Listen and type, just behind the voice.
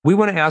We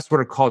want to ask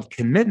what are called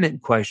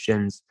commitment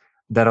questions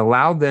that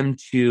allow them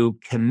to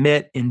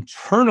commit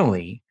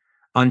internally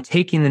on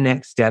taking the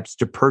next steps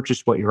to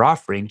purchase what you're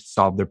offering to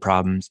solve their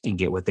problems and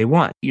get what they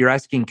want. You're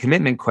asking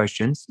commitment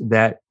questions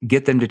that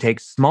get them to take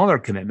smaller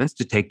commitments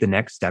to take the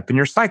next step in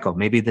your cycle.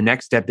 Maybe the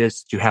next step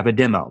is to have a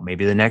demo.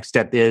 Maybe the next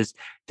step is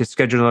to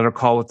schedule another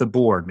call with the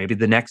board. Maybe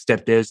the next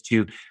step is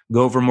to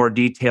go over more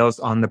details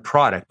on the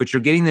product. But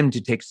you're getting them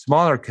to take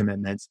smaller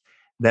commitments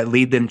that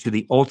lead them to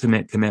the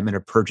ultimate commitment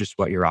to purchase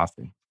what you're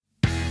offering.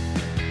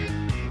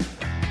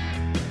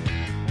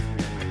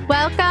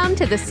 Welcome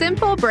to the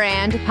Simple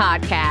Brand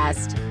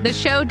Podcast, the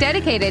show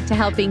dedicated to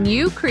helping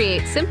you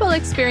create simple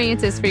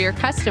experiences for your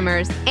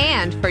customers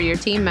and for your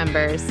team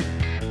members.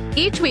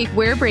 Each week,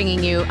 we're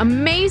bringing you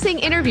amazing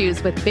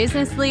interviews with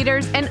business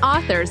leaders and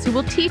authors who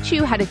will teach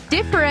you how to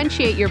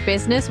differentiate your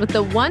business with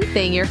the one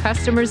thing your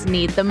customers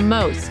need the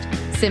most: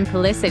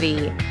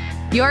 simplicity.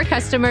 Your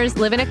customers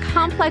live in a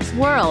complex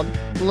world.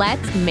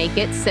 Let's make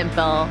it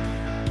simple.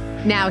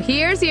 Now,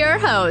 here's your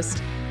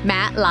host,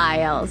 Matt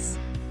Lyles.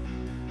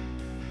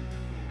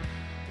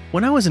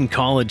 When I was in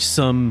college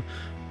some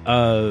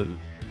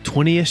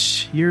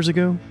 20-ish years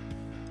ago,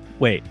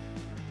 wait,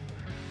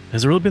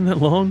 has it really been that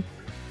long?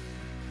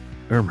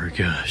 Oh my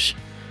gosh.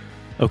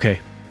 Okay,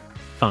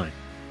 fine.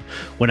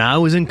 When I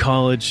was in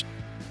college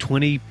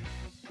 20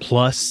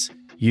 plus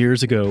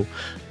years ago,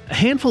 a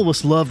handful of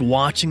us loved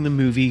watching the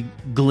movie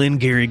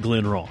Glengarry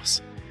Glen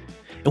Ross.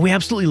 And we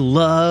absolutely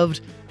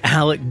loved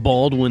Alec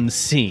Baldwin's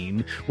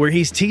scene where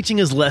he's teaching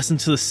his lesson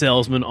to the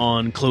salesman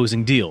on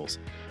closing deals.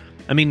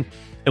 I mean,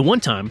 at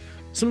one time,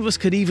 some of us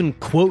could even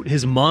quote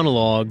his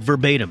monologue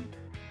verbatim.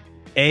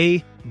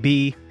 A,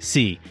 B,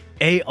 C.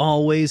 A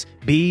always,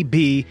 B,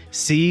 B,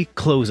 C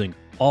closing.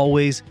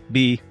 Always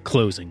be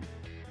closing.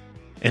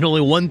 And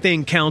only one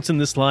thing counts in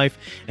this life,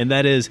 and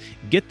that is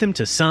get them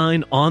to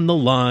sign on the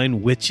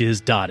line which is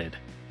dotted.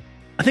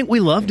 I think we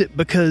loved it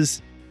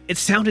because it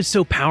sounded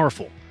so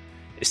powerful.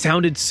 It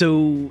sounded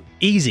so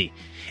easy.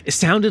 It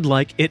sounded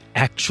like it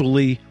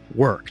actually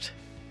worked.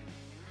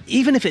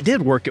 Even if it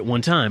did work at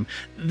one time,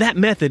 that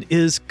method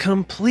is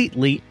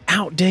completely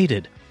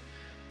outdated.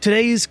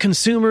 Today's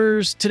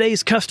consumers,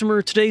 today's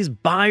customer, today's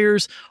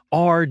buyers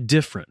are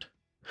different.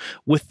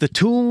 With the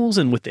tools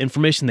and with the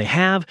information they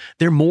have,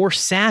 they're more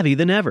savvy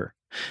than ever.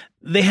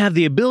 They have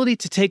the ability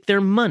to take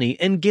their money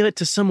and give it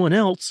to someone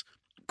else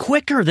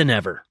quicker than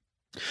ever.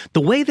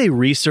 The way they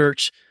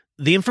research,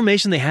 the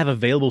information they have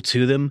available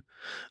to them,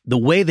 the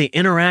way they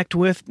interact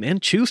with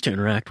and choose to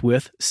interact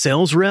with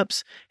sales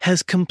reps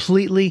has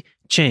completely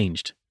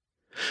changed.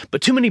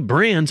 But too many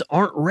brands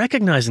aren't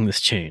recognizing this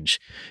change.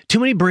 Too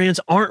many brands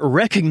aren't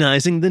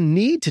recognizing the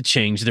need to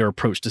change their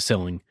approach to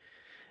selling.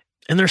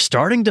 And they're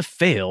starting to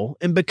fail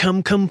and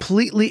become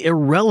completely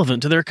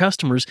irrelevant to their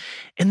customers,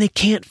 and they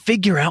can't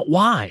figure out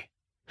why.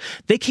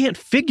 They can't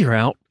figure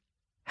out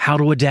how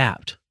to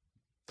adapt.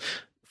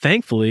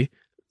 Thankfully,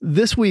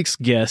 this week's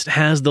guest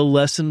has the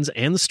lessons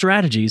and the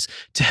strategies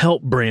to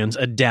help brands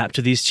adapt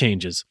to these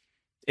changes.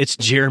 It's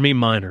Jeremy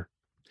Miner.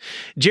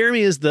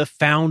 Jeremy is the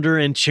founder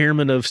and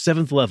chairman of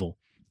Seventh Level.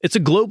 It's a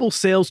global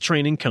sales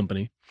training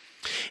company.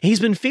 He's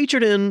been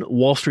featured in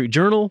Wall Street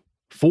Journal,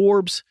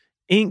 Forbes,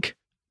 Inc.,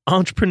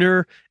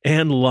 Entrepreneur,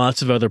 and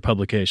lots of other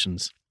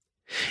publications.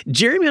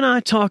 Jeremy and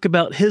I talk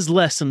about his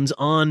lessons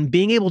on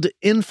being able to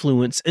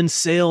influence and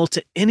sell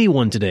to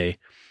anyone today.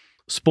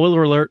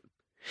 Spoiler alert,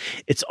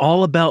 it's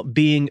all about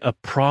being a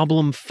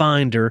problem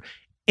finder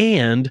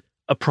and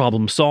a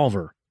problem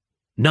solver,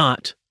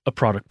 not a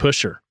product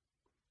pusher.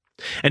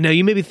 And now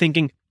you may be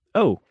thinking,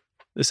 oh,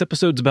 this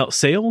episode's about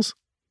sales?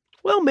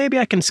 Well, maybe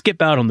I can skip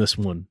out on this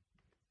one.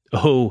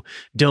 Oh,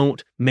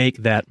 don't make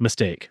that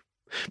mistake.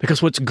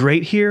 Because what's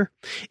great here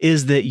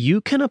is that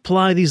you can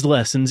apply these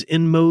lessons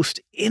in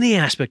most any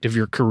aspect of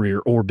your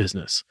career or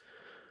business.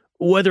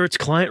 Whether it's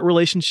client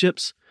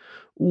relationships,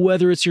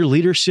 whether it's your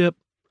leadership,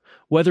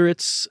 whether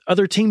it's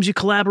other teams you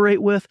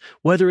collaborate with,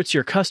 whether it's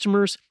your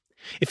customers.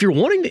 If you're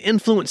wanting to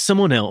influence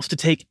someone else to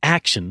take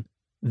action,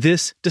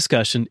 this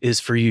discussion is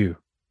for you.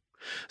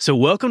 So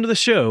welcome to the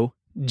show,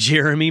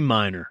 Jeremy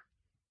Miner.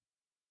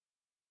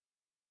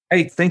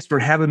 Hey, thanks for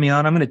having me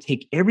on. I'm going to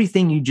take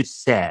everything you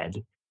just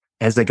said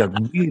as like a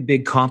really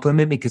big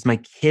compliment because my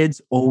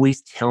kids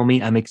always tell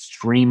me I'm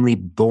extremely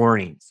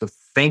boring. So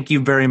thank you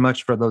very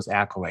much for those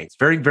accolades.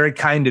 Very, very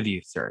kind of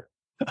you, sir.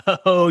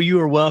 Oh, you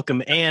are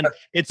welcome. And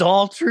it's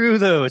all true,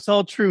 though. It's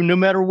all true. No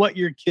matter what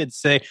your kids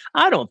say,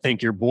 I don't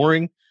think you're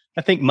boring.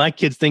 I think my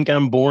kids think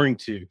I'm boring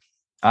too.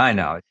 I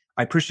know.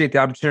 I appreciate the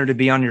opportunity to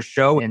be on your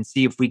show and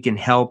see if we can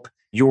help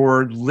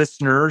your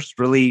listeners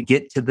really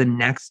get to the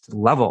next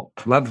level.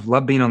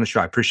 Love being on the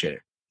show. I appreciate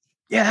it.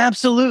 Yeah,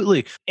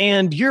 absolutely.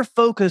 And your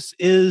focus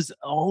is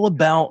all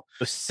about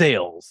the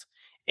sales.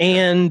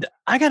 And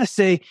I got to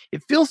say,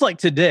 it feels like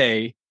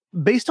today,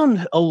 based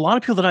on a lot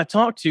of people that I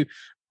talked to,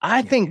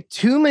 I think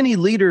too many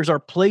leaders are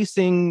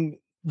placing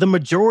the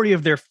majority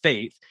of their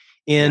faith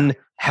in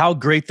how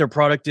great their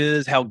product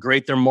is, how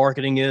great their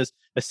marketing is.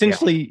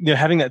 Essentially,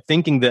 having that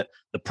thinking that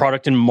the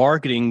product and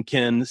marketing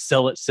can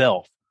sell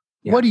itself.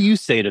 Yeah. What do you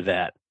say to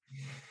that?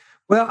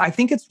 Well, I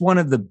think it's one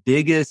of the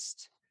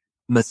biggest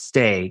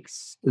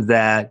mistakes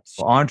that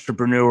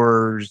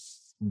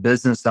entrepreneurs,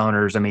 business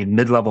owners,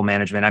 mid-level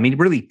management,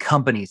 really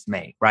companies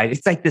make, right?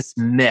 It's like this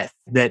myth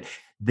that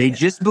they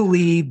just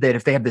believe that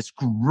if they have this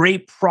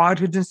great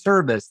product and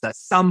service, that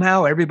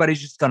somehow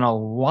everybody's just going to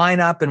line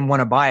up and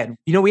want to buy it.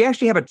 We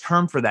actually have a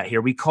term for that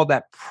here. We call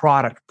that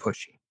product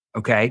pushing.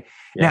 Okay.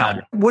 Yeah. Now,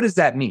 what does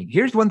that mean?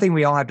 Here's one thing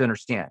we all have to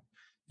understand.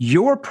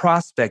 Your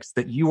prospects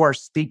that you are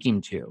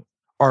speaking to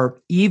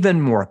are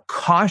even more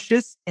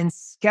cautious and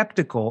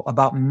skeptical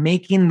about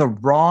making the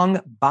wrong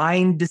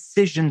buying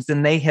decisions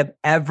than they have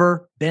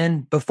ever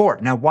been before.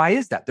 Now, why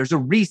is that? There's a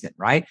reason,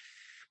 right?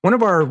 One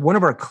of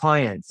our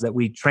clients that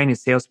we train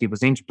as salespeople,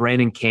 his name's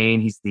Brandon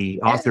Kane. He's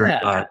the author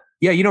of,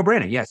 you know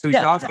Brandon. Yeah. So he's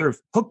the author of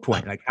Hook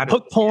Point.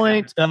 Hook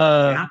Point,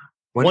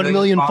 1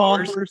 million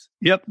followers.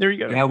 Yep, there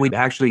you go. Yeah, we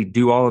actually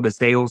do all of the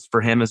sales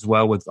for him as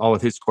well with all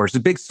of his courses. A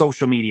big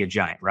social media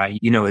giant, right?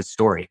 You know his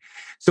story.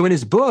 So in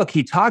his book,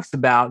 he talks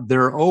about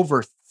there are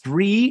over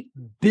 3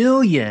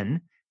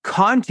 billion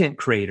content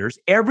creators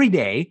every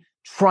day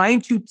trying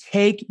to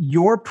take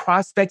your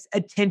prospects'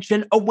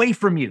 attention away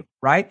from you,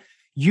 right?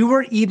 You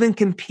are even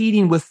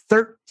competing with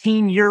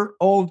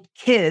 13-year-old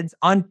kids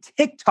on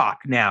TikTok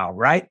now,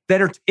 right?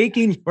 That are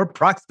taking your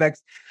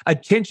prospects'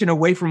 attention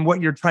away from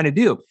what you're trying to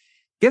do.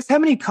 Guess how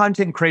many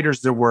content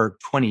creators there were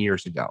 20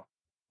 years ago?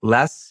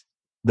 Less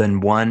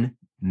than 1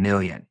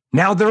 million.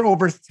 Now they're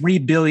over 3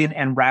 billion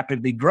and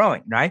rapidly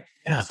growing, right?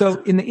 Yeah.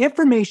 So in the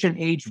information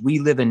age we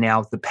live in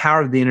now, the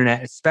power of the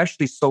internet,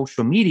 especially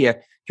social media,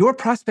 your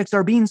prospects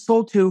are being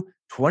sold to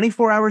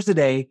 24 hours a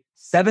day,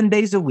 7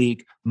 days a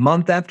week,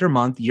 month after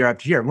month, year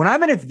after year. When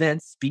I'm at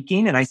events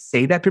speaking and I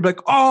say that, people are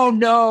like, oh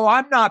no,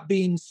 I'm not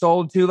being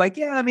sold to. I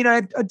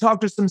talk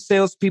to some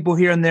salespeople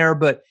here and there,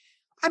 but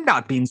I'm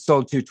not being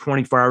sold to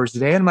 24 hours a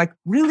day. And I'm like,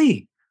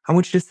 really? I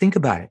want you to think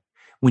about it.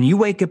 When you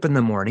wake up in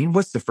the morning,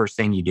 what's the first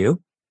thing you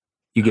do?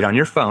 You get on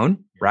your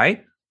phone,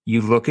 right?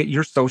 You look at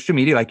your social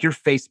media, like your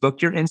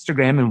Facebook, your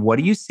Instagram, and what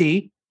do you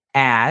see?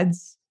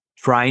 Ads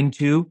trying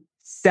to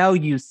sell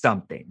you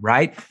something,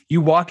 right?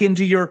 You walk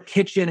into your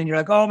kitchen and you're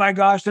like, oh my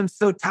gosh, I'm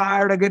so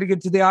tired. I got to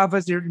get to the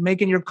office. You're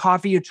making your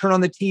coffee. You turn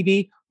on the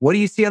TV. What do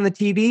you see on the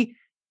TV?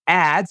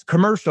 Ads,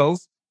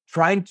 commercials,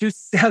 trying to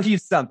sell you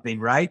something,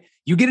 right?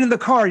 You get in the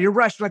car, you're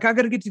rushed, like, I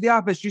got to get to the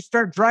office. You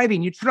start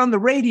driving, you turn on the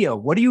radio.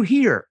 What do you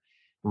hear?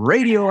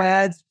 Radio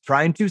ads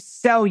trying to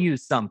sell you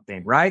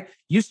something, right?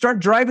 You start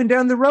driving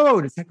down the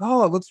road. It's like,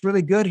 oh, it looks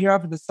really good here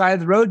off of the side of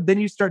the road. Then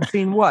you start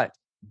seeing what?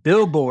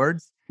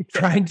 Billboards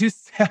trying to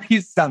sell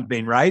you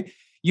something, right?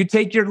 You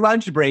take your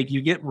lunch break,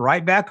 you get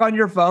right back on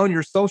your phone,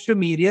 your social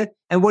media,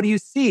 and what do you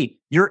see?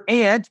 Your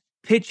aunt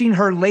pitching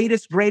her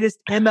latest, greatest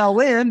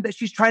MLM that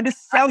she's trying to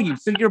sell you.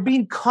 So you're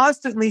being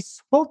constantly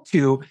sold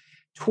to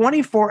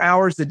 24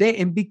 hours a day.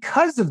 And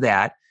because of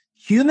that,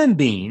 human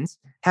beings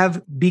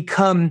have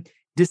become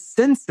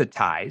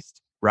desensitized,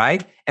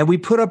 right? And we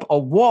put up a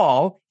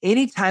wall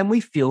anytime we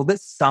feel that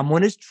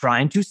someone is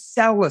trying to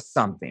sell us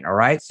something, all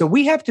right? So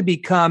we have to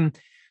become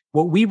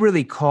what we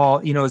really call,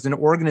 as an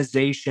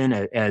organization,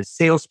 as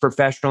sales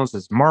professionals,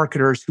 as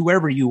marketers,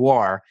 whoever you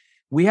are,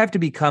 we have to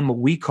become what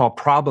we call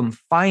problem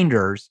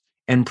finders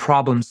and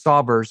problem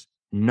solvers,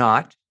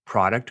 not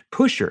product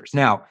pushers.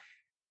 Now,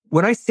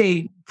 when I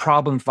say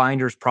problem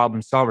finders,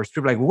 problem solvers,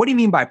 people are like, well, what do you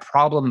mean by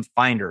problem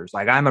finders?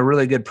 Like, I'm a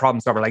really good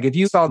problem solver. Like, if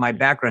you saw my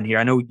background here,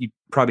 I know you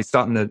probably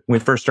saw it when we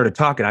first started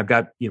talking. I've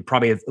got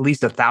probably at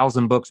least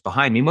 1,000 books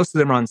behind me. Most of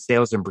them are on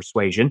sales and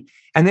persuasion.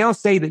 And they all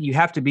say that you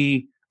have to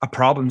be a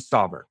problem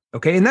solver.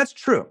 Okay. And that's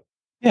true.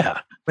 Yeah.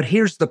 But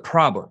here's the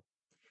problem.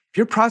 If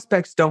your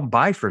prospects don't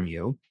buy from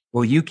you,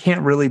 well, you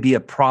can't really be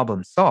a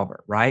problem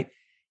solver, right?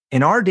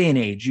 In our day and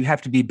age, you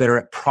have to be better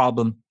at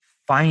problem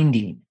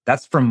finding.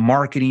 That's from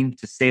marketing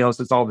to sales.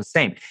 It's all the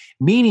same.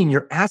 Meaning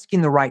you're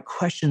asking the right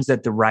questions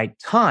at the right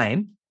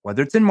time,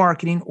 whether it's in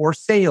marketing or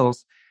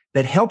sales,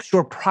 that helps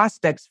your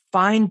prospects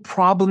find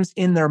problems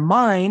in their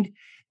mind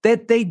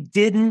that they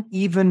didn't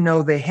even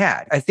know they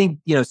had. I think,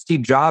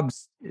 Steve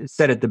Jobs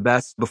said it the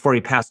best before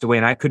he passed away,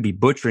 and I could be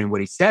butchering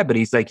what he said, but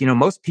he's like,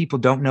 most people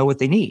don't know what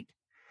they need.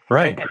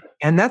 Right.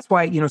 And that's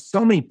why,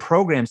 so many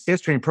programs,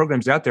 sales training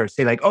programs out there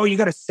say like, oh, you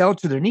got to sell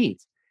to their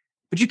needs.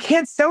 But you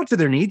can't sell to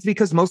their needs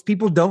because most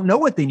people don't know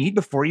what they need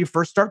before you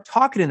first start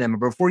talking to them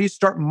or before you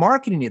start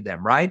marketing to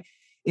them, right?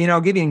 I'll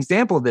give you an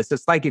example of this.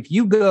 It's like if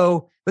you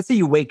go, let's say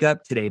you wake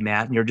up today,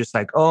 Matt, and you're just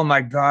like, oh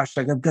my gosh,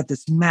 like I've got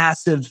this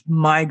massive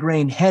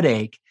migraine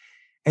headache.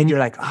 And you're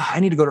like, I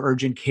need to go to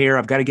urgent care.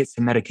 I've got to get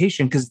some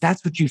medication because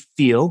that's what you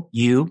feel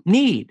you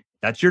need.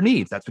 That's your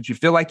needs. That's what you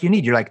feel like you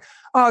need. You're like,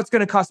 oh, it's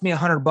going to cost me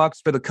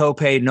 $100 for the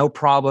copay. No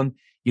problem.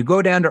 You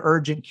go down to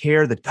urgent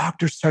care. The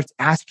doctor starts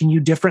asking you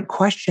different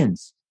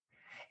questions.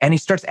 And he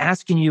starts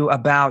asking you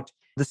about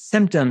the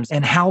symptoms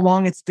and how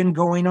long it's been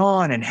going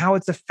on and how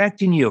it's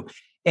affecting you.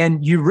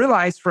 And you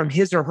realize from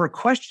his or her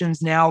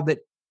questions now that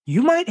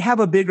you might have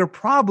a bigger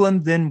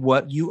problem than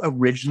what you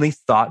originally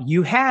thought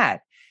you had.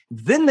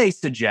 Then they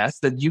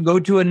suggest that you go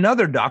to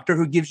another doctor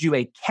who gives you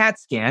a CAT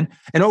scan.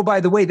 And oh, by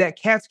the way, that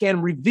CAT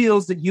scan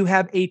reveals that you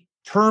have a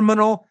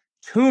terminal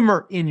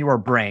tumor in your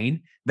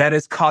brain that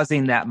is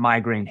causing that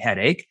migraine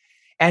headache.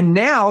 And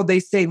now they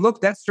say, look,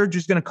 that surgery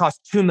is going to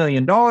cost $2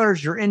 million.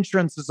 Your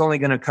insurance is only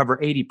going to cover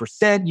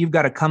 80%. You've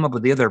got to come up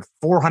with the other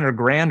 400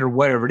 grand or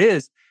whatever it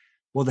is.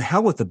 Well, the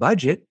hell with the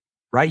budget,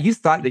 right? You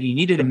thought that you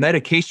needed a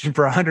medication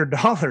for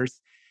 $100.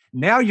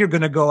 Now you're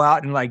going to go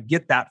out and like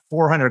get that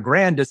 400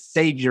 grand to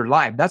save your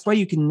life. That's why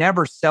you can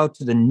never sell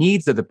to the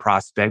needs of the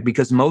prospect,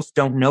 because most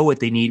don't know what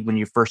they need when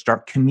you first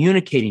start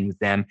communicating with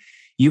them.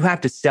 You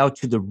have to sell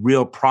to the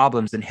real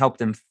problems and help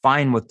them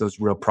find what those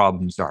real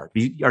problems are.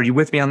 Are you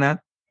with me on that?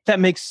 That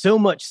makes so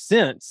much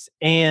sense.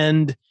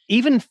 And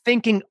even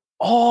thinking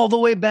all the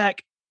way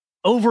back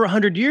over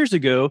 100 years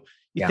ago,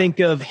 you think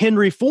of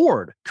Henry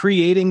Ford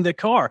creating the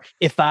car.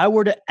 If I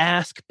were to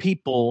ask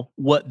people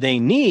what they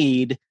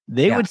need,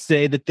 they would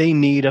say that they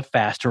need a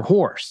faster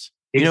horse.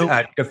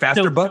 A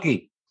faster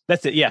buggy.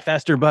 That's it. Yeah,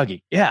 faster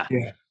buggy. Yeah.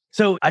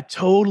 So I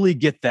totally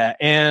get that.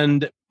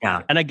 And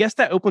I guess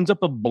that opens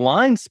up a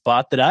blind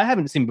spot that I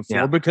haven't seen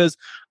before, because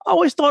I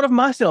always thought of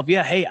myself,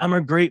 hey, I'm a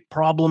great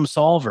problem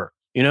solver.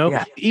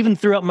 Even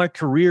throughout my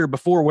career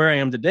before where I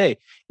am today,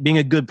 being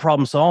a good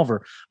problem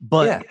solver,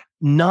 but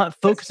not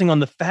focusing on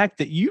the fact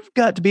that you've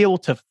got to be able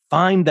to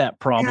find that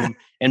problem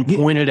and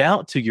point it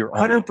out to your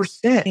audience.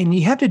 100%. And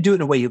you have to do it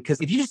in a way, because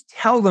if you just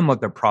tell them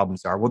what their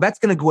problems are, well, that's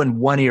going to go in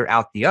one ear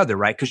out the other,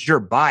 right? Because you're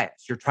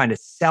biased. You're trying to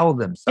sell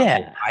them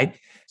something, right?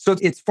 So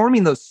it's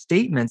forming those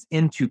statements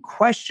into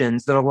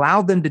questions that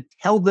allow them to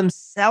tell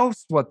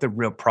themselves what the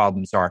real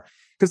problems are.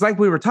 Because like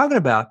we were talking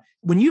about,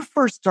 when you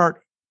first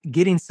start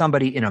getting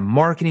somebody in a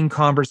marketing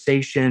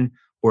conversation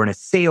or in a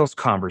sales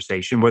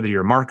conversation, whether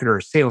you're a marketer or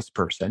a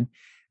salesperson,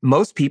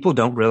 most people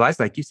don't realize,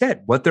 like you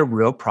said, what their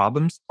real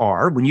problems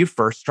are when you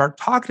first start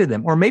talking to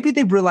them. Or maybe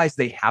they realize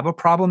they have a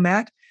problem,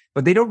 Matt,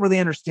 but they don't really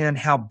understand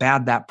how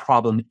bad that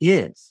problem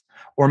is.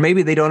 Or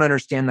maybe they don't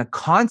understand the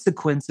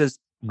consequences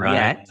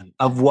yet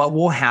of what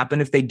will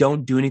happen if they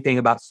don't do anything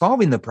about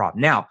solving the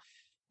problem. Now,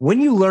 when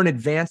you learn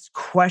advanced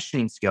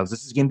questioning skills,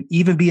 this is going to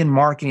even be in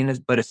marketing,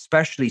 but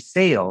especially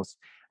sales,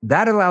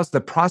 that allows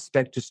the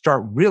prospect to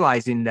start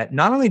realizing that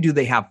not only do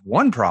they have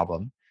one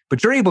problem,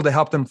 but you're able to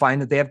help them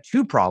find that they have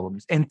two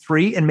problems and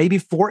three and maybe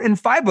 4 and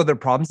 5 other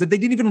problems that they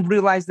didn't even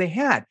realize they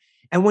had.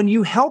 And when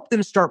you help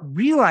them start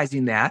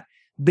realizing that,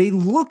 they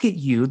look at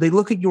you, they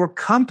look at your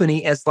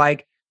company as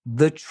like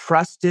the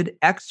trusted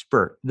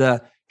expert,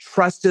 the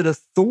trusted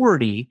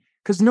authority,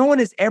 because no one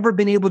has ever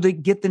been able to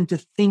get them to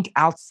think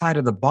outside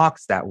of the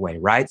box that way,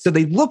 right? So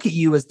they look at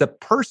you as the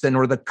person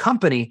or the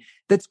company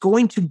that's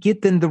going to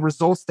get them the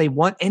results they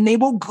want, and they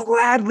will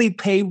gladly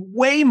pay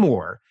way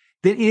more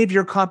than any of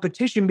your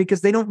competition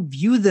because they don't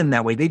view them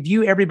that way. They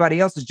view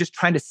everybody else as just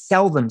trying to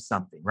sell them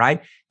something,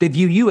 right? They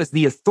view you as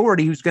the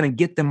authority who's going to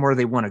get them where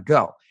they want to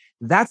go.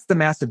 That's the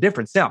massive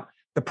difference. Now,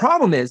 the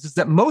problem is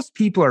that most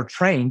people are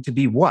trained to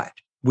be what?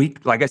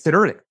 Like I said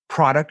earlier,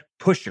 product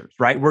pushers,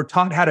 right? We're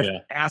taught how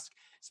to ask,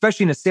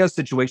 especially in a sales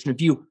situation, a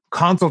few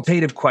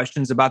consultative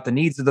questions about the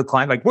needs of the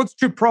client, like what's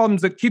 2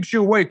 problems that keeps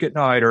you awake at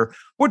night? Or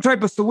what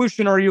type of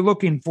solution are you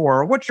looking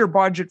for? Or what's your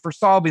budget for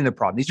solving the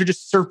problem? These are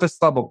just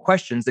surface level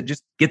questions that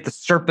just get the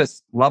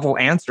surface level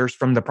answers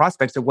from the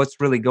prospects of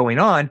what's really going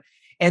on.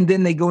 And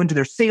then they go into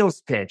their sales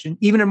pitch. And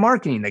even in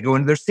marketing, they go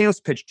into their sales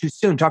pitch too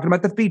soon, talking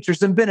about the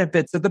features and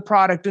benefits of the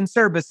product and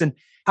service and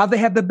how they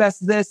have the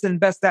best this and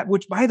best that,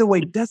 which, by the way,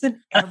 doesn't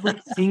every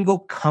single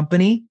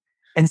company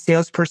and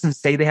salesperson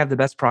say they have the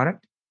best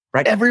product?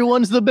 Right?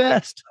 Everyone's the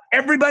best.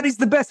 Everybody's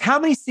the best. How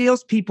many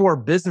salespeople or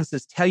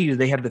businesses tell you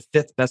they have the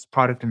 5th best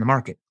product in the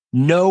market?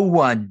 No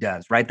one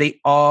does, right? They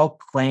all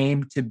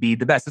claim to be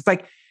the best. It's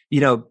like,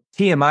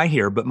 TMI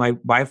here, but my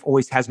wife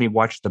always has me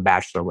watch The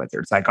Bachelor with her.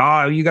 It's like,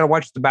 oh, you got to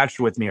watch The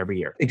Bachelor with me every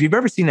year. If you've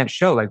ever seen that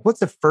show, like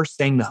what's the first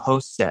thing the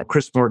host said?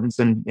 Chris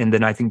Mortensen, and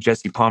then I think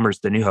Jesse Palmer's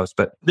the new host.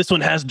 But this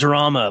one has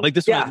drama. Like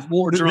this one has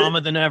more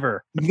drama than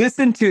ever.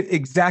 Listen to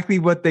exactly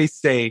what they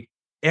say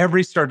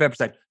every start of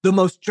episode. The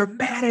most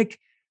dramatic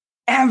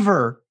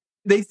ever.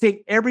 They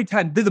say every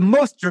time, they're the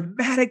most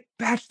dramatic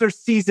Bachelor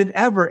season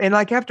ever. And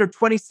like after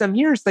 20 some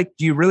years, like,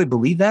 do you really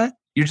believe that?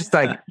 You're just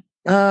like,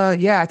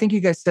 I think you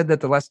guys said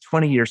that the last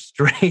 20 years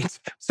straight.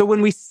 So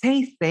when we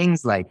say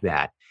things like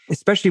that,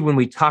 especially when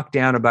we talk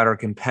down about our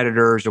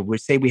competitors or we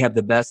say we have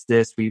the best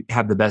this, we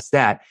have the best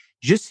that,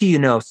 just so you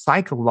know,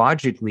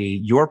 psychologically,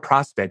 your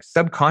prospects,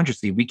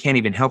 subconsciously, we can't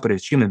even help it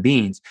as human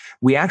beings.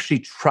 We actually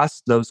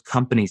trust those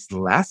companies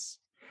less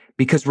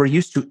because we're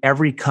used to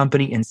every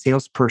company and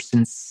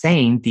salesperson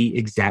saying the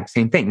exact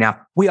same thing. Now,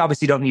 we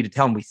obviously don't need to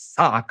tell them we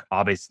suck,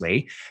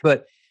 obviously,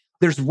 but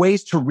there's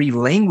ways to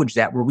relanguage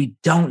that where we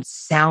don't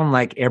sound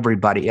like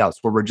everybody else,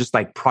 where we're just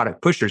like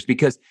product pushers,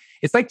 because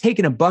it's like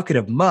taking a bucket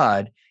of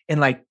mud and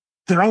like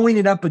throwing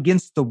it up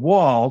against the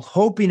wall,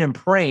 hoping and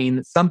praying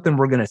that something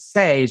we're going to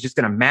say is just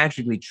going to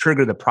magically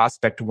trigger the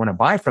prospect to want to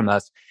buy from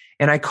us.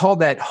 And I call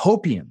that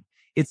hopium.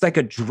 It's like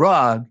a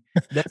drug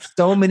that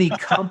so many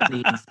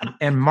companies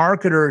and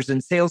marketers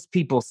and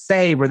salespeople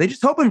say, where they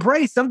just hope and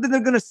pray something they're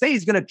going to say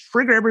is going to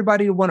trigger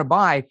everybody to want to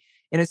buy.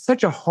 And it's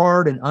such a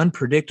hard and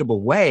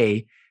unpredictable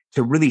way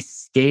to really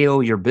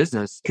scale your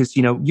business? Because,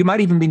 you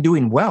might even be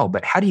doing well,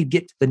 but how do you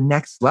get to the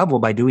next level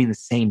by doing the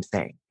same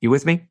thing? You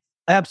with me?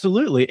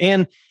 Absolutely.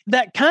 And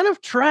that kind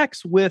of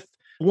tracks with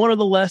one of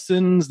the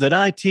lessons that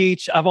I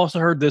teach. I've also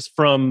heard this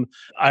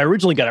I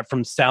originally got it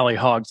from Sally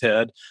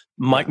Hogshead.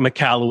 Mike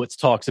Michalowicz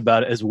talks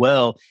about it as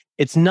well.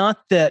 It's not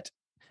that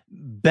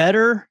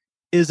better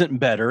isn't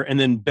better and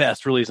then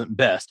best really isn't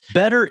best.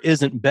 Better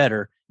isn't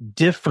better.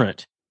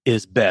 Different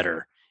is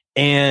better.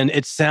 And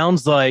it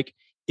sounds like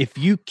if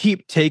you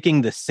keep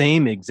taking the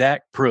same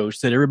exact approach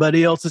that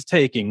everybody else is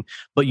taking,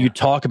 but you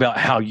talk about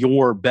how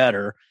you're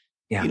better,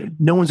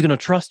 no one's going to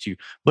trust you.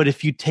 But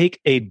if you take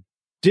a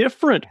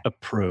different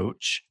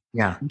approach,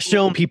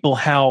 showing people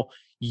how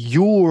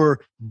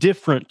you're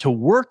different to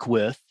work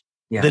with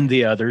than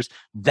the others,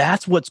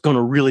 that's what's going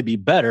to really be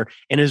better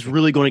and is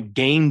really going to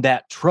gain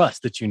that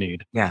trust that you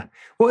need. Yeah.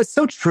 Well, it's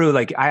so true.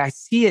 Like I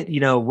see it,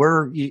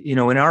 we're, in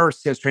our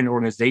sales training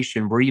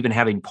organization, we're even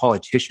having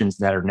politicians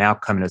that are now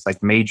coming as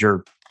like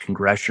major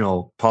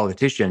congressional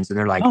politicians. And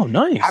they're like, oh,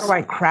 nice. How do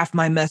I craft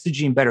my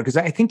messaging better? Because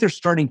I think they're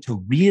starting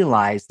to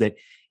realize that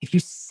if you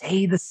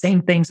say the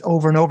same things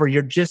over and over,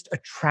 you're just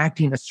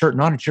attracting a certain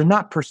audience. You're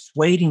not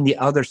persuading the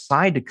other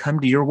side to come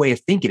to your way of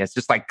thinking. It's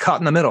just like cut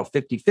in the middle,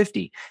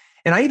 50-50.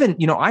 And I even,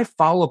 I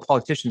follow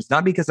politicians,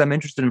 not because I'm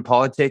interested in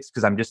politics,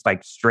 because I'm just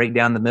like straight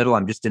down the middle.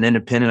 I'm just an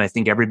independent. I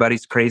think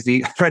everybody's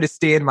crazy. I try to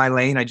stay in my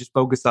lane. I just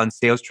focus on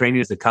sales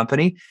training as a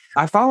company.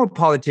 I follow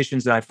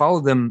politicians and I follow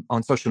them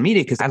on social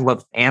media because I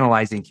love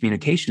analyzing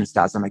communication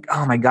styles. I'm like,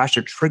 oh my gosh,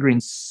 they're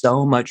triggering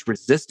so much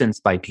resistance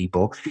by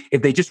people.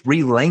 If they just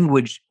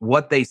relanguage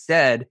what they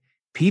said,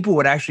 people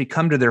would actually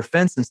come to their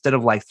fence instead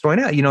of like throwing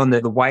out, in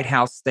the White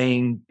House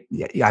thing.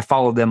 I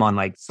follow them on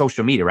like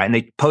social media, right? And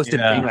they posted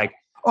thing like,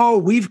 oh,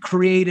 we've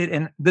created,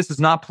 and this is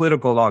not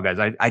political at all, guys.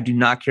 I do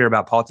not care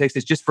about politics.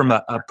 It's just from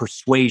a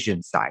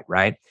persuasion side,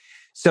 right?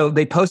 So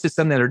they posted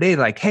something the other day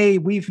like, hey,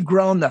 we've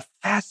grown the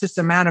fastest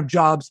amount of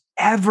jobs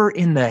ever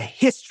in the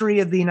history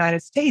of the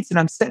United States. And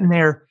I'm sitting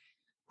there,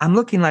 I'm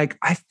looking like,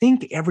 I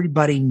think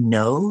everybody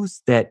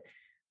knows that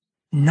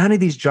none of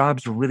these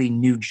jobs are really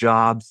new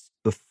jobs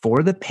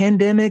before the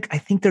pandemic. I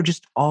think they're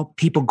just all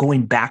people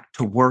going back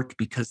to work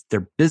because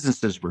their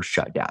businesses were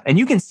shut down. And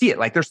you can see it.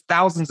 Like there's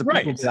thousands of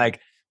people like,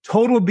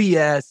 total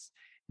BS.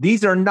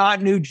 These are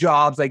not new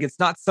jobs. Like it's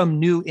not some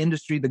new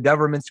industry the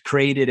government's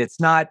created. It's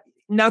not,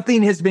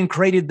 nothing has been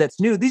created that's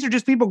new. These are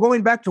just people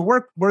going back to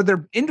work where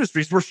their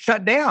industries were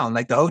shut down,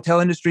 like the hotel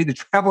industry, the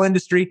travel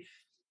industry.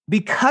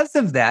 Because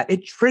of that,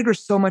 it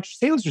triggers so much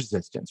sales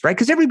resistance, right?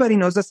 Because everybody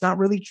knows that's not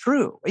really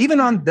true.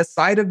 Even on the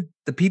side of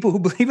the people who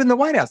believe in the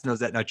White House knows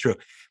that's not true.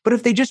 But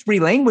if they just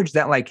relanguage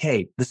that like,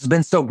 hey, this has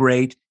been so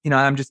great.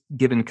 I'm just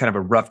giving kind of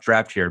a rough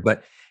draft here,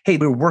 but hey,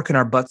 we're working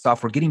our butts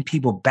off. We're getting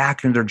people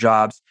back into their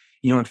jobs.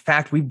 In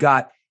fact, we've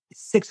got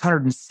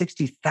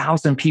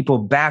 660,000 people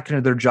back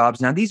into their jobs.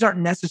 Now, these aren't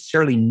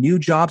necessarily new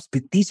jobs,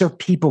 but these are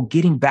people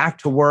getting back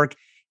to work,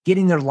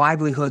 getting their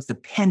livelihoods. The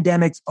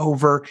pandemic's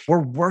over. We're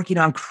working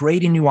on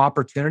creating new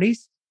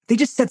opportunities. If they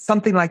just said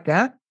something like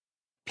that,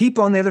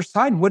 people on the other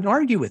side wouldn't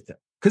argue with them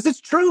because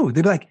it's true.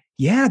 They'd be like,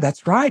 yeah,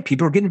 that's right.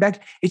 People are getting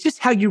back. It's just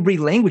how you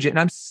relanguage it. And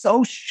I'm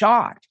so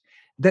shocked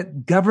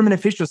that government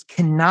officials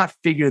cannot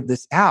figure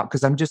this out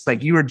because I'm just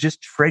like, you are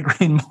just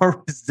triggering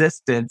more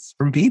resistance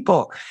from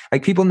people.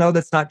 Like people know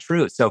that's not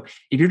true. So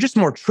if you're just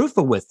more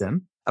truthful with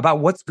them about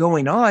what's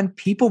going on,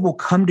 people will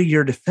come to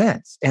your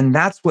defense. And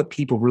that's what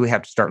people really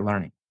have to start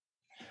learning.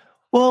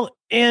 Well,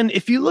 and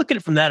if you look at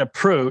it from that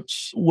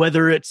approach,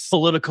 whether it's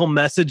political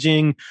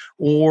messaging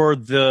or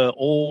the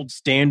old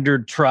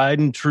standard tried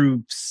and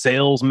true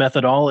sales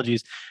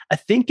methodologies, I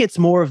think it's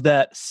more of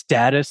that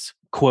status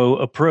quo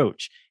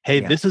approach. Hey,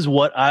 this is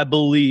what I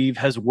believe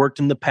has worked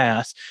in the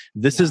past.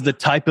 This is the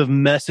type of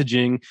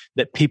messaging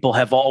that people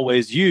have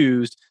always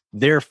used.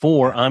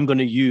 Therefore, I'm going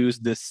to use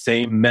this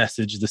same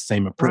message, the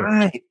same approach.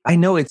 Right. I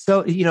know it's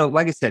so,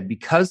 like I said,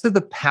 because of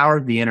the power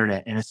of the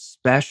internet and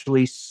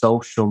especially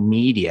social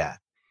media,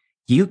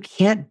 you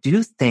can't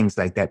do things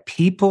like that.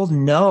 People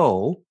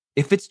know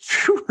if it's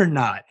true or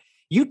not.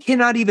 You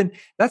cannot even,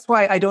 that's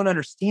why I don't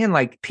understand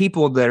like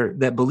people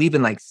that believe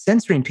in like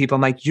censoring people.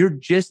 I'm like, you're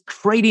just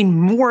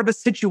creating more of a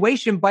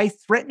situation by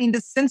threatening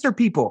to censor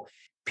people.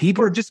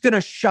 People are just going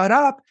to shut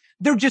up.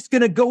 They're just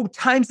going to go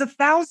times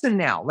 1,000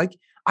 now. Like,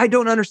 I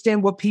don't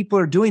understand what people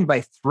are doing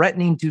by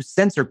threatening to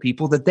censor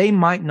people that they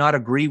might not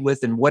agree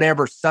with in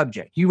whatever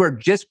subject. You are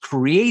just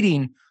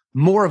creating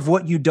more of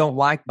what you don't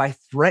like by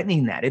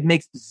threatening that. It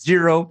makes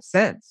zero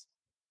sense.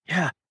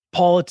 Yeah.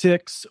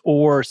 Politics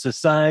or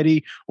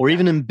society or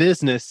even in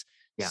business,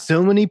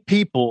 so many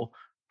people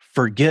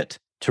forget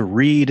to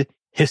read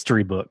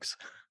history books.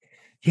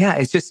 Yeah,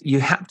 it's just, you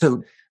have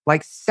to,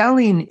 like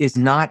selling is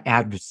not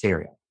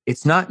adversarial.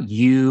 It's not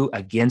you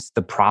against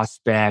the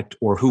prospect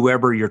or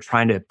whoever you're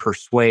trying to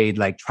persuade,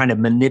 like trying to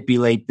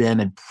manipulate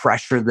them and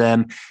pressure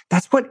them.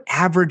 That's what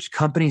average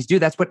companies do.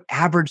 That's what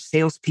average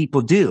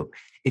salespeople do.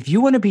 If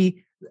you want to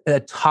be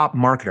a top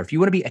marketer, if you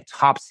want to be a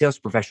top sales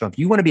professional, if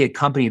you want to be a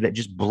company that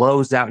just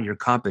blows out your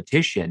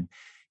competition,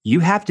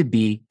 you have to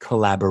be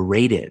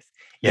collaborative.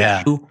 Yeah.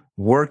 It's you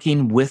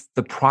working with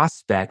the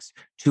prospects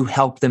to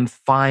help them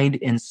find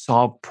and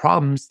solve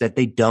problems that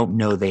they don't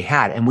know they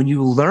had. And when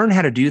you learn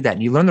how to do that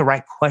and you learn the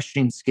right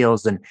questioning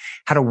skills and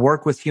how to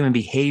work with human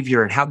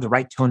behavior and have the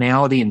right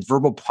tonality and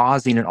verbal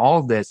pausing and all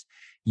of this,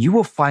 you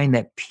will find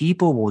that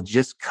people will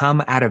just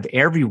come out of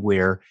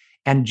everywhere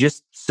and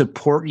just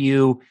support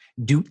you,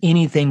 do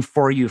anything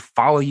for you,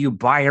 follow you,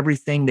 buy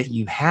everything that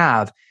you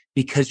have,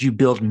 because you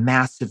build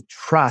massive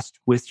trust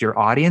with your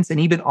audience and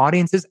even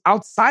audiences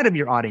outside of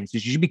your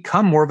audiences. You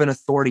become more of an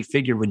authority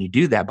figure when you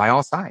do that by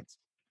all sides.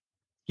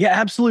 Yeah,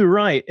 absolutely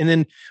right. And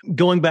then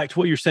going back to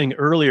what you were saying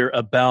earlier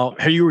about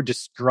how you were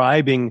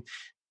describing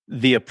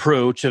the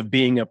approach of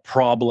being a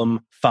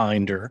problem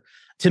finder,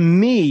 to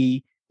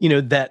me,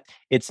 that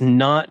it's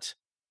not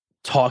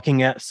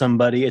talking at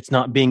somebody, it's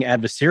not being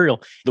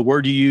adversarial. The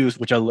word you use,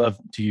 which I love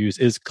to use,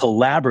 is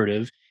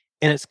collaborative,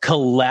 and it's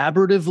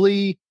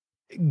collaboratively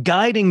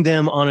guiding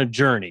them on a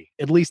journey.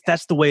 At least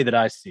that's the way that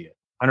I see it.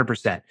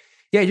 100%.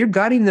 Yeah, you're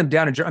guiding them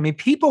down a journey. I mean,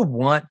 people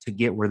want to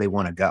get where they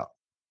want to go,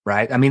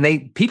 right? I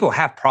mean, people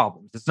have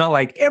problems. It's not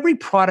like every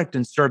product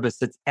and service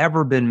that's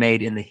ever been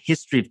made in the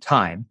history of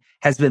time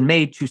has been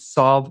made to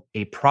solve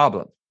a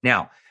problem.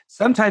 Now,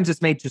 sometimes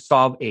it's made to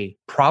solve a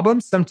problem.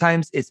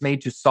 Sometimes it's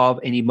made to solve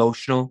an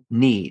emotional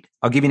need.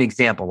 I'll give you an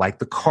example, like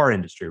the car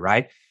industry,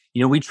 right?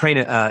 We train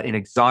an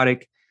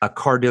exotic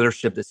car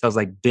dealership that sells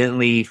like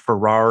Bentley,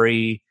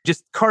 Ferrari,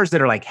 just cars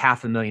that are like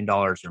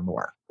 $500,000 or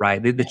more,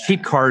 right? The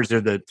cheap cars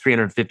are the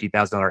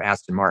 $350,000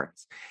 Aston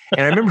Martins.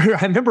 And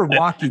I remember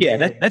walking in.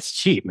 That's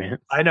cheap, man.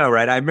 I know,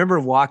 right? I remember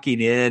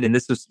walking in, and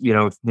this was,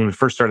 when we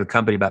first started the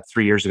company about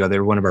 3 years ago, they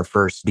were one of our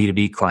first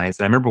B2B clients.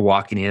 And I remember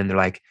walking in, they're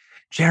like,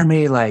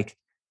 Jeremy,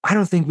 I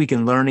don't think we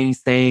can learn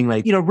anything.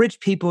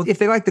 Rich people, if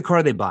they like the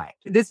car, they buy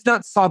it. It's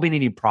not solving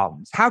any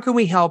problems. How can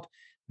we help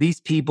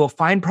these people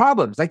find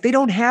problems? They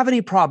don't have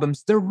any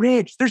problems. They're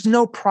rich. There's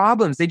no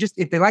problems.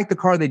 If they like the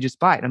car, they just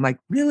buy it. And I'm like,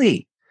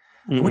 really?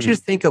 I want you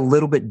to think a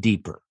little bit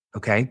deeper.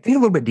 Okay. Think a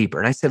little bit deeper.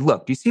 And I said,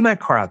 look, do you see my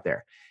car out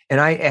there? And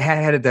I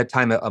had at that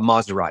time a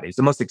Maserati. It's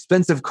the most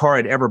expensive car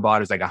I'd ever bought. It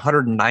was like a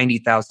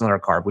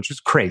 $190,000 car, which was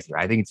crazy.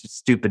 Right? I think it's just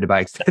stupid to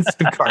buy expensive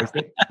cars.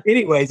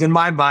 Anyways, in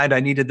my mind, I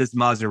needed this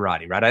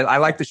Maserati, right? I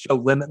like the show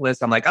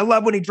Limitless. I'm like, I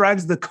love when he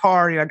drives the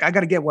car. I got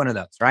to get one of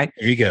those, right?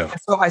 There you go.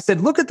 And so I said,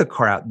 look at the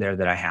car out there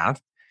that I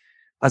have.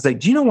 I was like,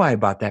 do you know why I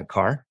bought that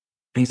car?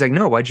 And he's like,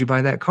 no, why'd you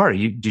buy that car?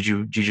 Did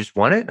you just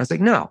want it? And I was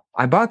like, no,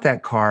 I bought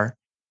that car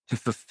to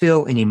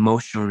fulfill an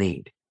emotional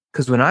need.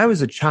 Because when I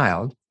was a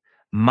child,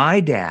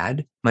 my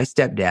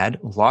stepdad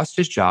lost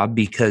his job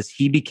because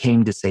he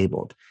became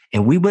disabled.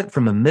 And we went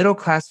from a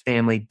middle-class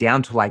family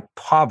down to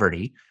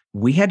poverty.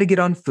 We had to get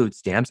on food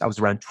stamps. I was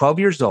around 12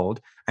 years old.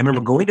 I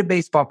remember going to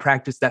baseball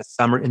practice that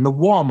summer in the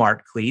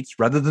Walmart cleats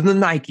rather than the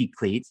Nike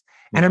cleats.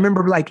 And I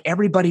remember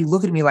everybody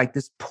looking at me like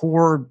this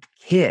poor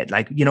kid,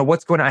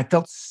 what's going on? I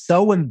felt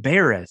so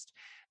embarrassed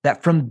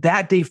that from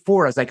that day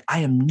forward, I was like, I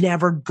am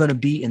never going to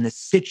be in this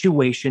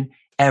situation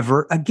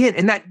ever again.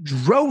 And that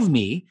drove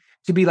me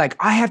to be like,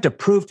 I have to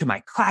prove to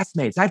my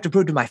classmates, I have to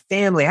prove to my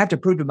family, I have to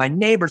prove to my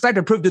neighbors, I have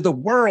to prove to the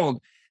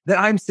world that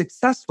I'm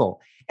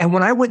successful. And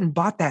when I went and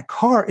bought that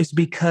car, is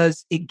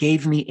because it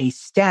gave me a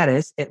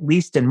status, at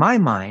least in my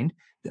mind,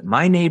 that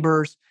my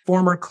neighbors,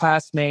 former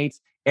classmates,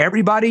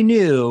 everybody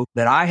knew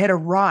that I had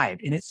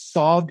arrived, and it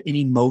solved an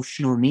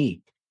emotional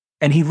need.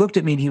 And he looked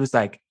at me and he was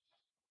like,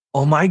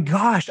 oh my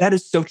gosh, that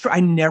is so true. I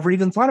never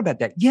even thought about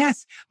that.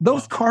 Yes,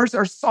 those cars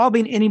are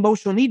solving an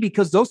emotional need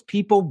because those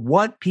people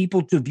want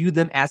people to view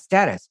them as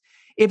status.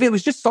 If it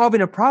was just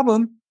solving a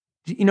problem,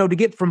 to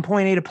get from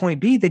point A to point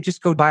B, they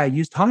just go buy a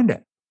used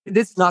Honda.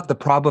 This is not the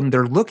problem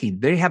they're looking.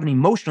 They have an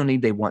emotional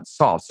need they want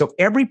solved. So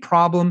every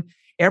problem,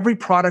 every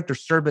product or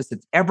service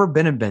that's ever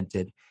been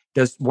invented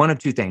does one of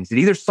two things. It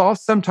either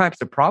solves some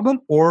types of problem,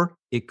 or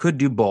it could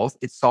do both.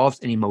 It solves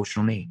an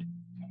emotional need.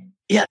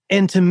 Yeah.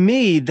 And to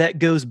me, that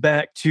goes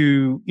back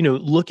to,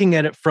 looking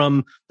at it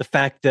from the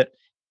fact that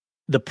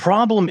the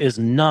problem is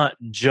not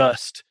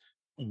just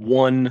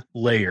one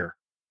layer.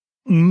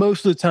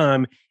 Most of the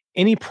time,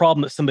 any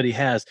problem that somebody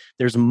has,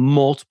 there's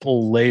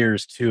multiple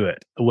layers to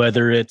it,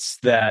 whether it's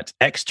that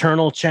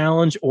external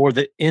challenge or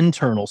the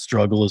internal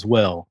struggle as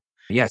well.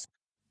 Yes.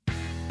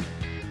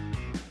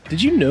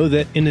 Did you know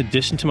that in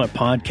addition to my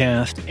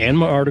podcast and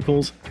my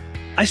articles,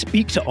 I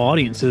speak to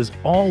audiences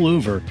all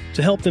over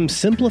to help them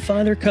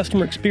simplify their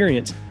customer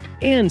experience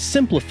and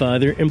simplify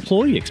their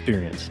employee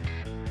experience?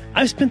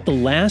 I've spent the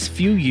last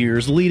few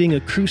years leading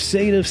a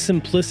crusade of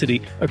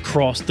simplicity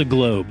across the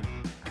globe.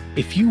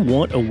 If you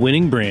want a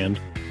winning brand,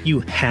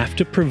 you have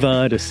to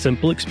provide a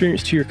simple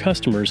experience to your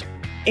customers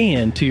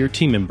and to your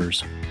team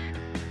members.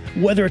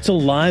 Whether it's a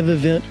live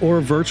event or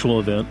a virtual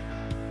event,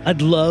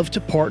 I'd love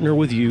to partner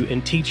with you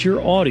and teach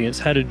your audience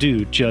how to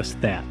do just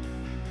that.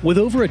 With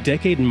over a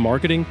decade in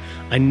marketing,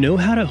 I know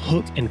how to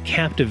hook and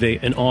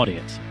captivate an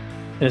audience.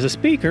 And as a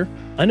speaker,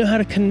 I know how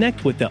to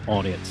connect with that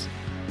audience.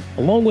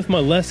 Along with my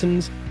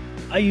lessons,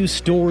 I use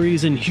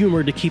stories and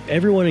humor to keep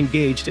everyone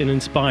engaged and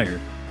inspired.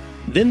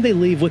 Then they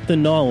leave with the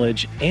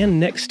knowledge and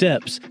next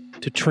steps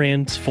to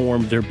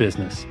transform their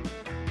business.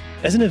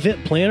 As an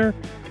event planner,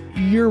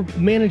 you're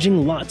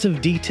managing lots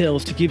of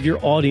details to give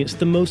your audience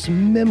the most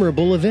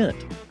memorable event.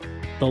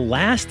 The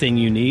last thing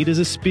you need is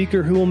a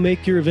speaker who will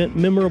make your event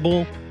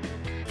memorable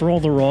for all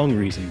the wrong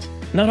reasons.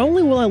 Not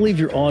only will I leave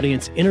your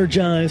audience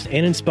energized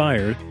and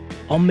inspired,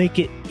 I'll make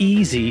it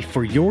easy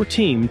for your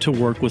team to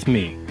work with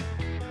me.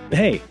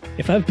 Hey,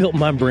 if I've built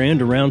my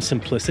brand around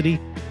simplicity,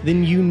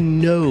 then you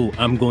know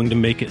I'm going to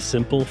make it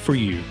simple for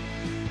you.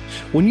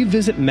 When you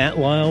visit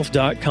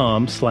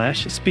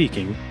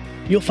mattlyles.com/speaking,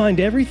 you'll find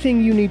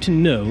everything you need to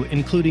know,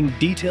 including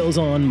details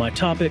on my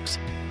topics,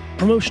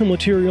 promotional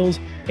materials,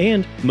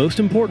 and most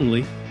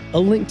importantly, a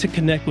link to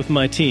connect with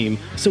my team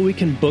so we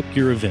can book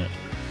your event.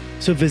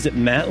 So visit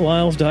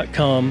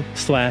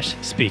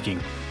mattlyles.com/speaking.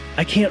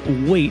 I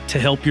can't wait to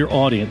help your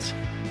audience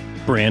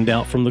brand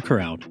out from the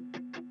crowd.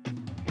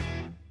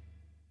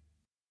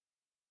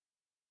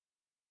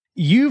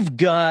 You've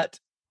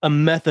got a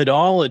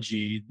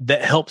methodology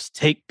that helps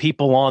take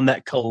people on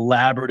that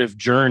collaborative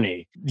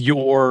journey.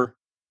 Your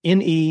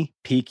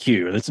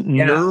NEPQ, that's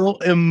neural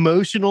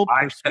emotional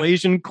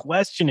persuasion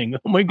questioning.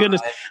 Oh my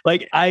goodness.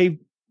 Like I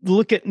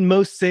look at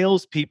most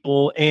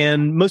salespeople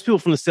and most people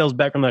from the sales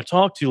background that I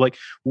talk to, like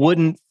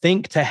wouldn't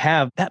think to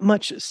have that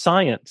much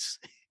science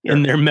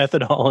in their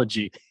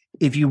methodology.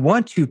 If you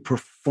want to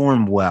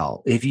perform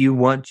well, if you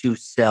want to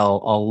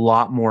sell a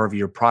lot more of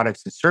your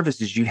products and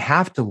services, you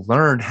have to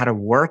learn how to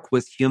work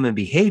with human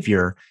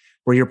behavior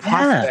where your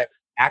prospects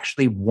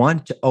actually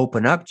want to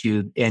open up to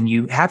you, and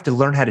you have to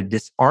learn how to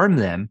disarm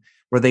them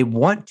where they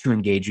want to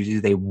engage with you.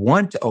 They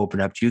want to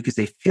open up to you because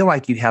they feel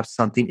like you have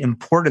something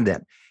important to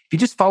them. If you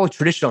just follow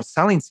traditional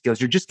selling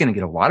skills, you're just going to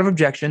get a lot of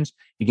objections.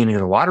 You're going to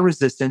get a lot of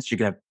resistance. You're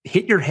going to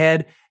hit your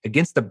head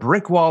against the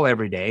brick wall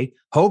every day,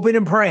 hoping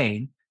and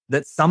praying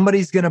that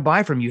somebody's going to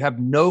buy from you. You have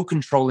no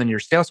control in your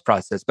sales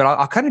process. But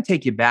I'll kind of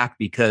take you back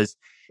because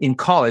in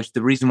college,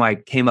 the reason why I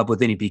came up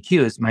with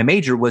NEPQ is my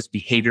major was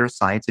behavioral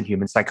science and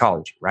human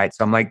psychology, right?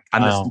 So I'm a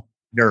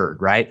nerd,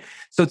 right?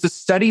 So it's a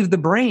study of the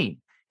brain.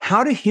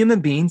 How do human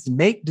beings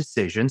make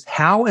decisions?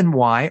 How and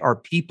why are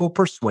people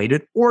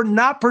persuaded or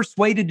not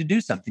persuaded to do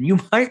something? You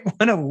might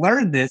want to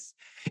learn this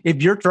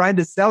if you're trying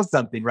to sell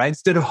something, right?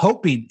 Instead of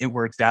hoping it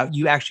works out,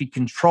 you actually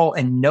control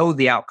and know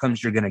the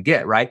outcomes you're going to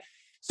get, right?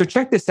 So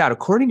check this out.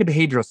 According to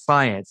behavioral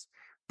science,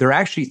 there are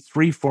actually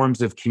 3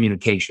 forms of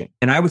communication.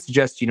 And I would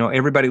suggest,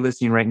 everybody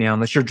listening right now,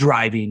 unless you're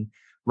driving,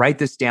 write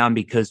this down,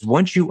 because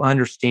once you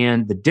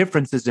understand the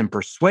differences in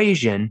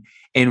persuasion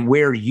and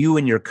where you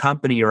and your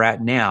company are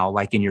at now,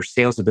 like in your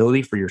sales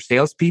ability for your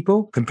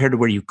salespeople compared to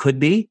where you could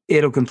be,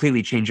 it'll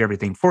completely change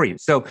everything for you.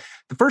 So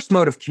the first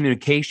mode of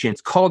communication,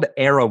 it's called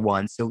ERA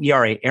 1. So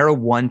ERA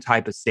 1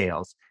 type of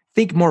sales.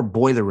 Think more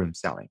boiler room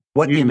selling.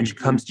 What image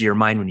comes to your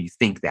mind when you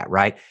think that,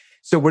 right?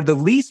 So we're the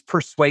least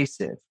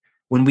persuasive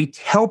when we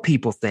tell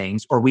people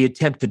things or we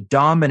attempt to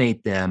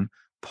dominate them,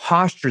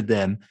 posture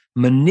them,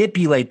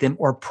 manipulate them,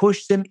 or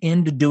push them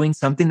into doing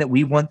something that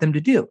we want them to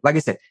do. Like I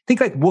said,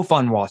 think like Wolf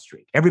on Wall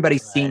Street.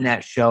 Everybody's seen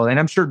that show. And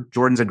I'm sure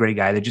Jordan's a great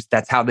guy.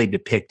 That's how they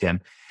depict him.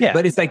 Yeah.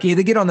 But it's like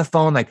they get on the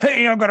phone like,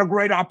 hey, I've got a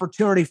great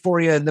opportunity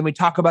for you. And then we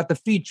talk about the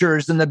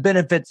features and the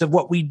benefits of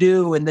what we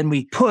do. And then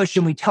we push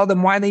and we tell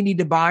them why they need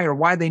to buy or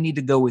why they need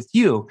to go with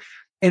you.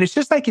 And it's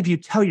just like if you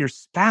tell your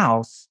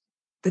spouse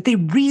that they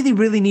really,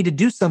 really need to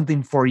do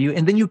something for you,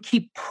 and then you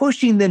keep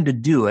pushing them to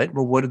do it.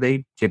 Well, what do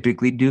they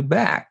typically do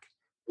back?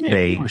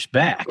 They push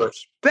back.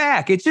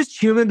 It's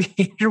just human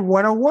behavior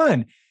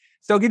 101.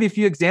 So I'll give you a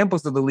few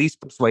examples of the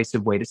least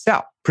persuasive way to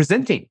sell.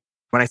 Presenting.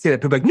 When I say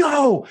that, people are like,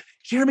 no,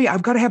 Jeremy,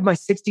 I've got to have my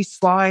 60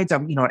 slides.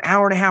 I'm, an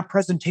hour and a half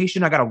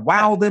presentation. I got to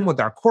wow them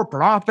with our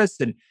corporate office.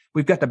 And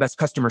we've got the best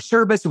customer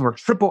service and we're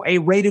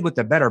AAA rated with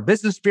the Better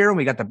Business Bureau. And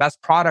we got the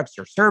best products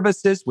or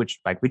services, which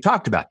like we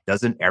talked about,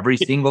 doesn't every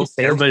single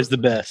sales. Everybody's the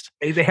best.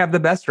 They have the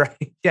best,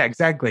 right? Yeah,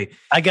 exactly.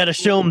 I got to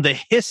show them the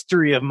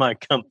history of my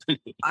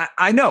company.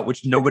 I know,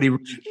 which nobody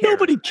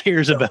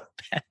cares about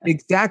that.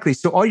 Exactly.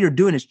 So all you're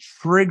doing is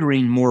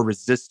triggering more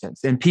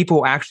resistance, and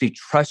people actually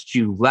trust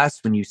you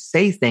less when you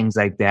say things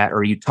like that,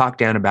 or you talk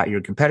down about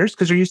your competitors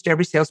because they're used to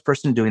every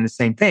salesperson doing the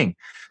same thing.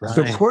 Right.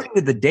 So according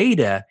to the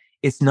data,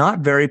 it's not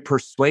very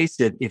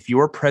persuasive if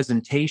your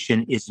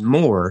presentation is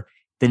more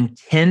than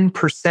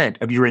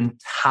 10% of your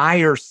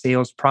entire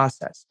sales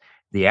process.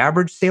 The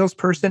average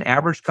salesperson,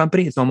 average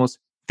company is almost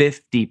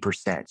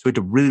 50%. So we have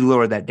to really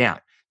lower that down.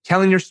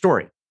 Telling your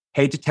story.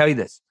 Hate to tell you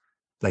this.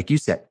 Like you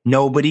said,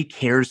 nobody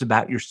cares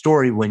about your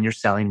story when you're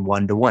selling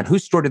one-to-one.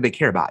 Whose story do they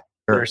care about?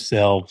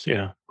 Ourselves,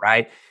 yeah.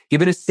 Right?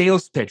 Give it a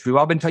sales pitch. We've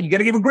all been told you got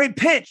to give a great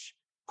pitch.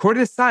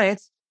 According to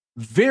science,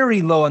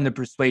 very low on the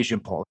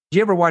persuasion poll. Do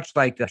you ever watch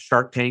like a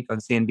Shark Tank on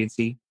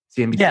CNBC?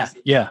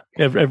 Yeah.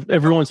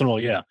 Every once in a while,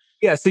 yeah.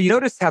 Yeah. So you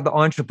notice how the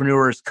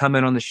entrepreneurs come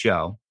in on the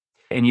show,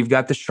 and you've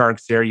got the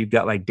sharks there. You've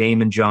got like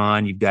Damon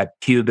John, you've got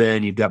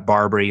Cuban, you've got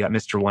Barbara, you got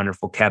Mr.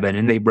 Wonderful Kevin,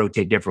 and they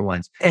rotate different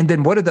ones. And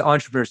then what do the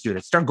entrepreneurs do? They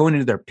start going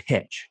into their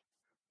pitch.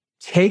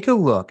 Take a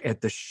look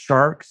at the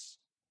sharks'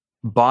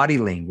 body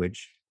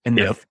language and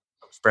their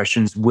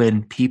expressions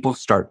when people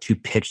start to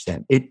pitch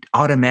them. It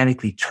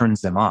automatically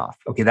turns them off.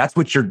 Okay, that's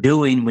what you're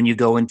doing when you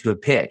go into a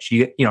pitch.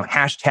 You know,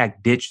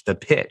 hashtag ditch the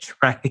pitch,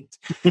 right?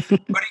 Putting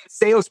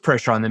sales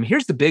pressure on them.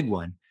 Here's the big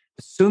one,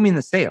 assuming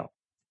the sale.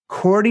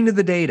 According to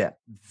the data,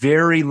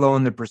 very low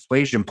in the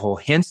persuasion poll,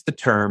 hence the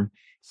term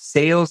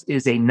sales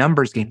is a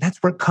numbers game. That's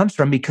where it comes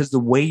from, because the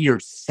way you're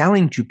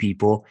selling to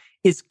people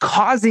is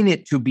causing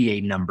it to be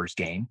a numbers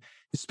game,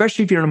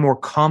 especially if you're in a more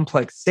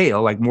complex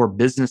sale, like more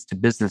business to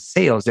business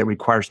sales that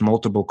requires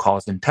multiple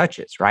calls and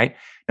touches, right?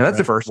 Now that's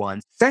the first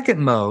one. Second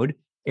mode,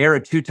 era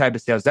 2 type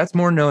of sales, that's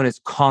more known as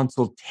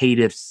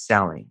consultative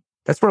selling.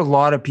 That's where a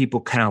lot of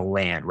people kind of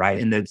land, right?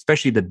 And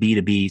especially the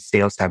B2B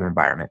sales type of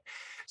environment.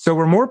 So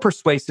we're more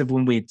persuasive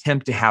when we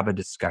attempt to have a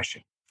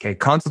discussion. Okay,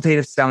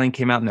 consultative selling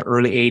came out in the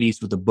early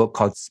 80s with a book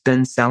called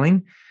Spin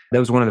Selling. That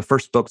was one of the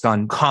first books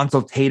on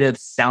consultative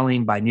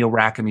selling by Neil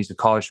Rackham. He's a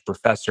college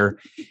professor.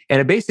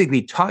 And it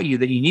basically taught you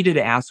that you needed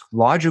to ask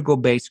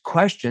logical-based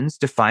questions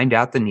to find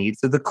out the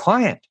needs of the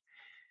client.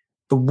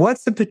 But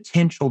what's the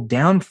potential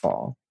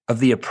downfall of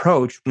the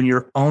approach when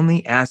you're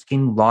only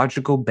asking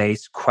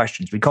logical-based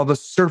questions? We call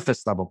those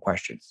surface-level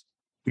questions.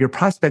 Your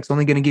prospect's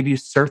only going to give you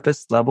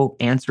surface-level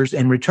answers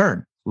in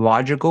return,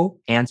 logical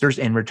answers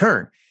in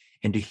return.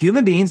 And to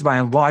human beings, by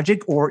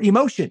logic or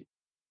emotion,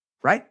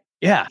 right?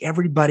 Yeah.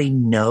 Everybody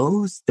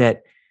knows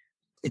that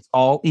it's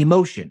all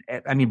emotion.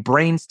 I mean,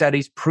 brain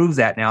studies prove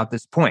that now at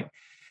this point.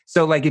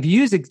 So like if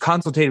you use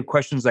consultative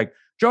questions like,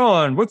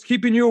 John, what's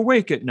keeping you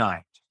awake at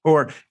night?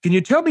 Or can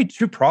you tell me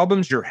 2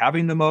 problems you're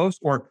having the most?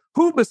 Or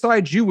who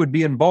besides you would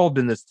be involved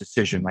in this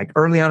decision? Like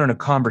early on in a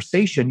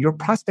conversation, your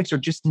prospects are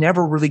just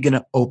never really going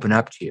to open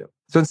up to you.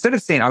 So instead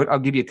of saying, I'll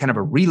give you kind of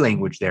a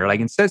relanguage there. Like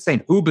instead of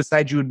saying who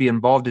besides you would be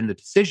involved in the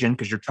decision,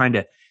 because you're trying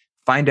to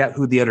find out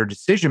who the other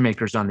decision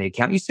makers on the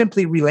account, you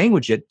simply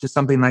relanguage it to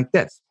something like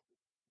this.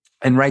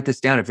 And write this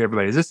down if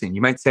everybody's listening.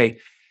 You might say,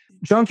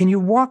 John, can you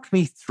walk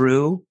me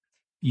through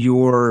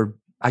your,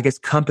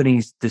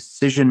 company's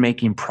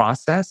decision-making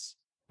process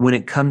when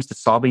it comes to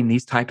solving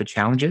these type of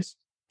challenges?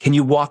 Can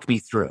you walk me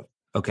through?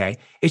 Okay.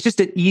 It's just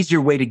an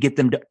easier way to get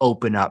them to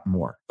open up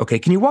more. Okay.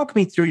 Can you walk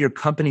me through your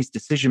company's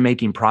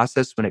decision-making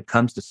process when it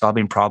comes to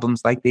solving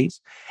problems like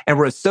these? And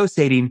we're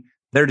associating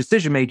their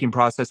decision-making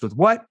process with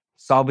what?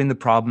 Solving the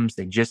problems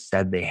they just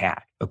said they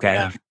had. Okay.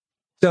 Yeah.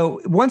 So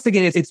once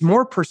again, it's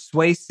more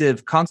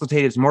persuasive.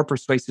 Consultative is more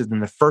persuasive than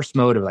the first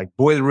mode of like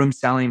boiler room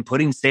selling,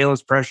 putting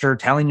sales pressure,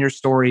 telling your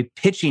story,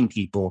 pitching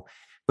people.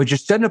 But you're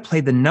starting to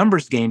play the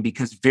numbers game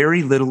because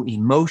very little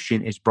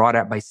emotion is brought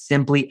out by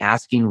simply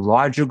asking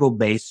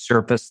logical-based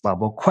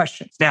surface-level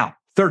questions. Now,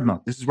 third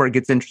mode, this is where it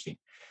gets interesting.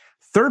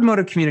 Third mode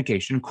of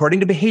communication, according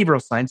to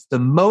behavioral science, the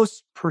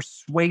most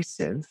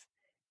persuasive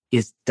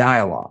is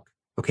dialogue.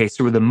 Okay,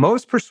 so we're the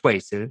most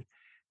persuasive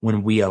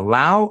when we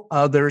allow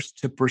others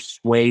to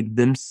persuade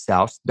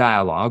themselves,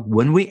 dialogue,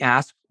 when we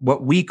ask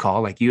what we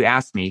call, like you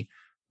asked me,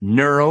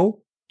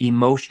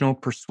 neuro-emotional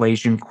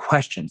persuasion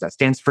questions. That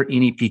stands for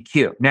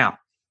NEPQ. Now,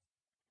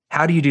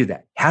 how do you do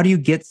that? How do you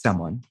get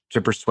someone to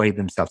persuade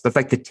themselves? That's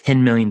like the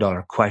 $10 million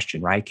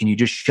question, right? Can you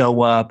just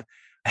show up?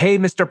 Hey,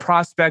 Mr.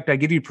 Prospect, I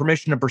give you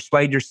permission to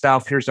persuade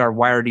yourself. Here's our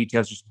wire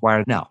details. Just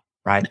wire. No,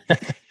 right?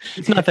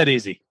 It's not that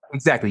easy.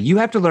 Exactly. You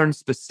have to learn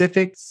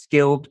specific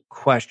skilled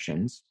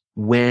questions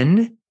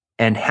when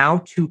and how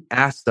to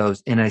ask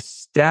those in a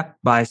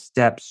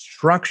step-by-step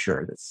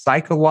structure that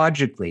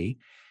psychologically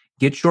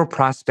gets your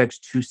prospects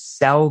to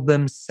sell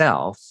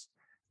themselves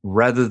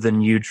rather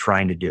than you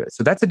trying to do it.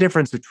 So that's the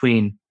difference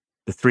between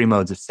the 3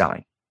 modes of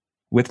selling.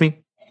 With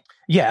me?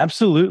 Yeah,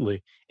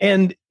 absolutely.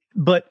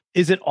 But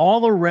is it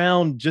all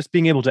around just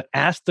being able to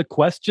ask the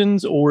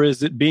questions, or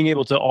is it being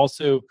able to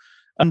also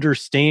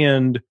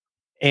understand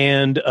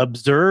and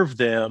observe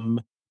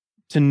them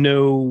to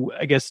know,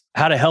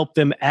 how to help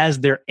them as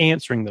they're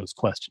answering those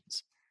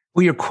questions?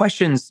 Well, your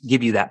questions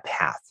give you that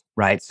path,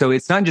 right? So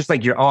it's not just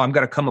like I'm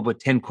going to come up with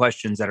 10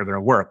 questions that are going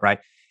to work, right?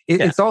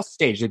 It's all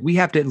staged. Like we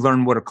have to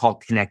learn what are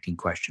called connecting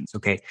questions.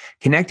 Okay.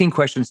 Connecting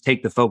questions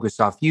take the focus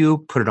off you,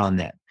 put it on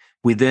them.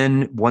 We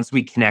then, once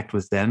we connect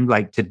with them,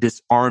 like to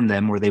disarm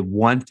them where they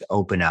want to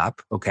open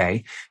up.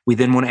 Okay. We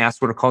then want to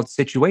ask what are called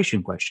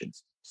situation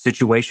questions.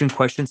 Situation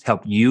questions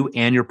help you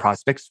and your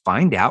prospects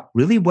find out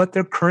really what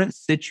their current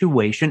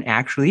situation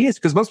actually is,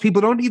 because most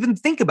people don't even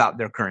think about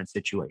their current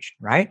situation,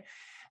 right?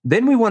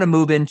 Then we want to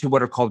move into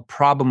what are called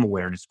problem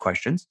awareness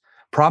questions.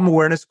 Problem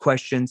awareness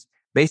questions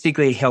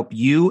basically help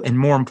you, and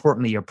more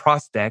importantly, your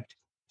prospect,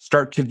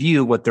 start to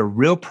view what their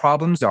real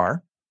problems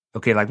are,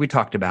 okay, like we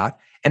talked about,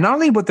 and not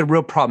only what the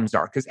real problems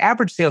are, because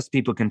average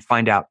salespeople can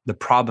find out the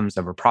problems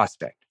of a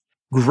prospect.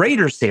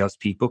 Greater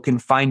salespeople can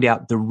find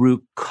out the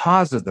root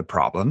cause of the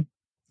problem,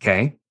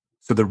 okay?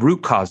 So the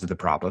root cause of the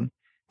problem,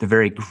 the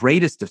very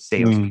greatest of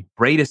sales,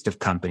 greatest of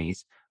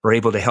companies are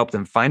able to help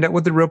them find out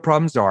what the real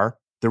problems are,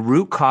 the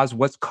root cause,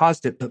 what's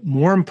caused it, but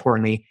more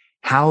importantly,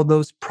 how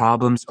those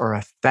problems are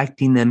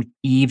affecting them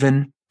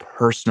even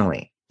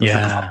personally.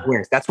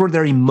 That's where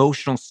their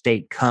emotional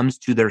state comes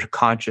to their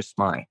conscious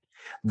mind.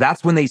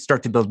 That's when they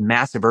start to build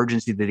massive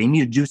urgency that they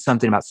need to do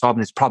something about solving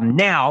this problem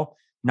now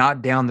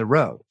not down the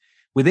road.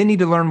 We then need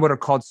to learn what are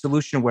called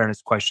solution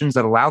awareness questions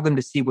that allow them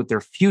to see what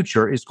their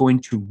future is going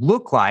to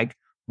look like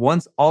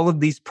once all of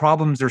these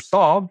problems are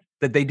solved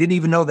that they didn't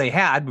even know they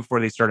had before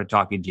they started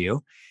talking to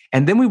you.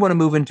 And then we want to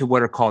move into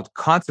what are called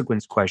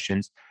consequence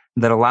questions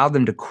that allow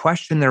them to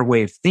question their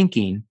way of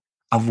thinking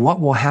of what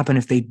will happen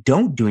if they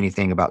don't do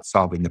anything about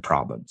solving the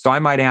problem. So I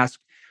might ask,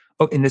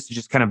 oh, and this is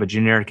just kind of a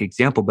generic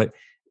example, but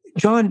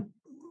John,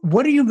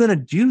 what are you going to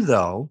do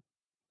though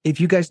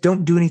if you guys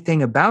don't do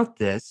anything about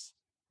this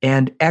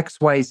and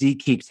XYZ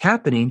keeps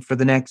happening for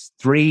the next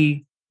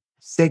 3,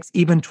 6,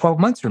 even 12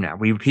 months from now?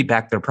 We repeat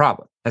back their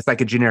problem. That's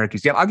like a generic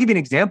example. I'll give you an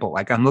example.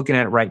 Like I'm looking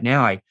at it right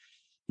now.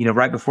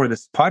 Right before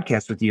this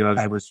podcast with you,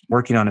 I was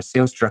working on a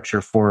sales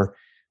structure for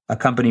a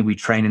company we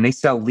train, and they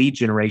sell lead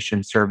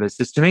generation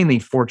services to mainly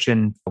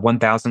Fortune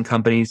 1000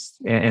 companies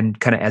and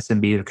kind of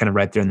SMB. They're kind of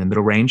right there in the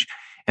middle range.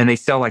 And they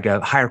sell like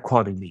a higher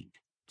quality lead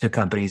to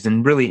companies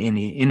and really in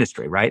the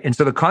industry, right? And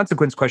so the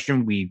consequence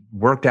question we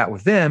worked out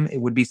with them,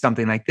 it would be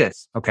something like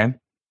this, okay,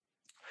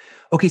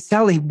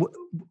 Sally,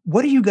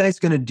 what are you guys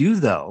going to do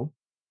though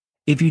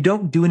if you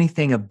don't do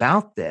anything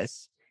about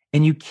this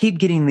and you keep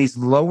getting these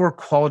lower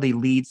quality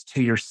leads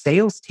to your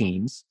sales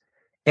teams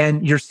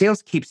and your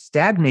sales keep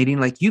stagnating,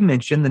 like you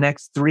mentioned, the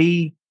next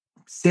 3,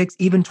 6,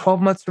 even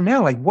 12 months from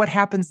now? Like what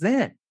happens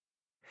then?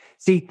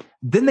 See,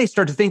 then they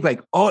start to think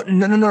like, oh,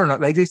 no.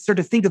 Like they start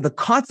to think of the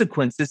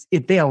consequences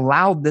if they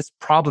allowed this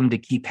problem to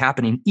keep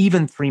happening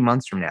even 3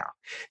 months from now.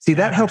 See,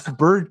 that helps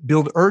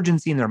build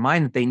urgency in their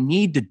mind that they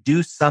need to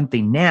do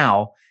something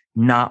now,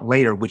 not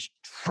later, which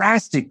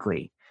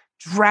drastically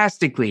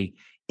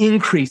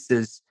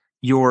increases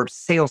your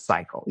sales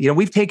cycle.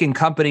 We've taken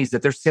companies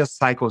that their sales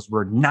cycles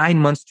were 9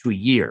 months to a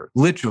year,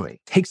 literally.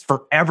 It takes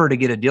forever to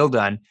get a deal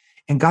done,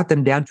 and got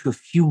them down to a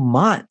few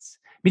months.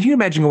 I mean, can you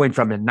imagine going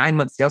from a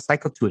 9-month sales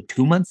cycle to a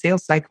 2-month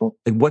sales cycle?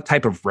 Like what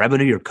type of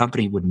revenue your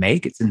company would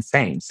make? It's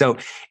insane. So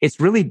it's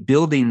really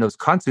building those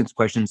consequence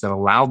questions that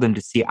allow them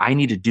to see, I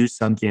need to do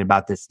something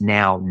about this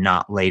now,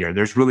 not later.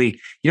 You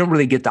don't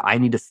really get the I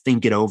need to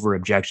think it over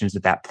objections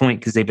at that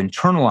point because they've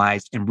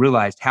internalized and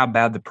realized how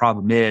bad the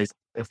problem is.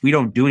 If we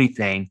don't do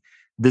anything,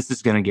 this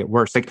is going to get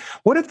worse. Like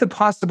what if the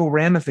possible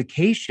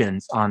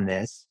ramifications on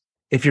this,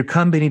 if your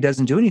company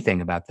doesn't do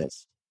anything about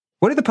this?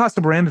 What are the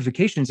possible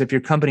ramifications if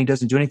your company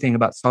doesn't do anything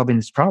about solving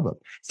this problem?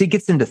 See, it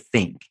gets them to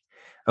think,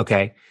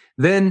 okay?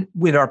 Then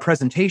with our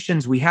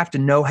presentations, we have to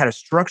know how to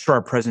structure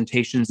our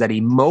presentations that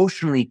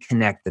emotionally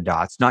connect the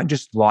dots, not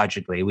just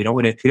logically. We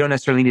don't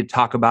necessarily need to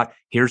talk about,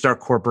 here's our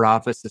corporate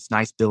office, this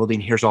nice building,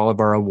 here's all of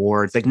our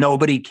awards. Like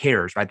nobody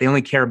cares, right? They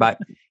only care about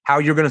how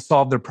you're going to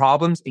solve their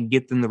problems and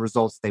get them the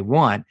results they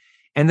want.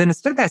 And then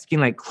instead of asking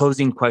like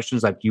closing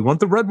questions like, do you want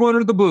the red one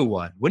or the blue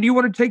one? When do you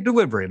want to take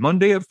delivery?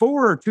 Monday at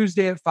 4 or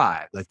Tuesday at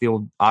 5? Like the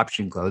old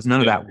option close.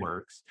 None of that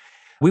works.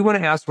 We want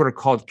to ask what are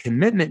called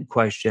commitment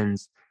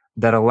questions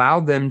that allow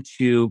them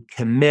to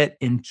commit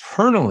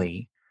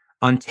internally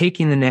on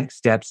taking the next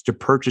steps to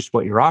purchase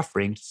what you're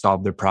offering to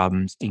solve their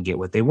problems and get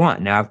what they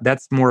want. Now,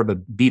 that's more of a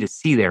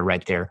B2C there,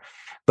 right there.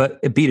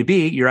 But at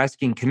B2B, you're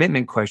asking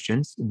commitment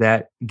questions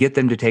that get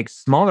them to take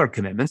smaller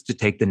commitments to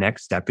take the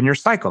next step in your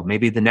cycle.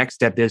 Maybe the next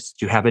step is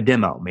to have a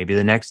demo. Maybe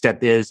the next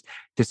step is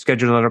to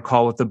schedule another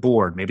call with the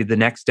board. Maybe the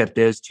next step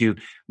is to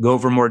go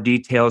over more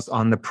details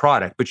on the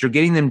product. But you're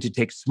getting them to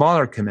take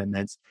smaller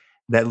commitments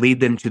that lead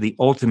them to the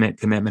ultimate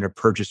commitment to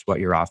purchase what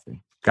you're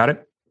offering. Got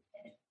it?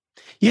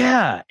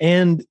 Yeah.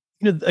 And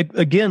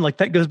again, like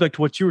that goes back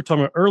to what you were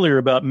talking about earlier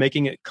about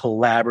making it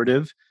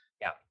collaborative,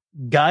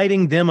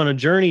 guiding them on a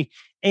journey.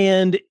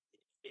 And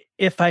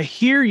if I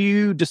hear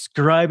you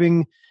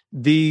describing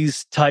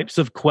these types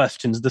of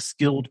questions, the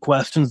skilled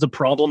questions, the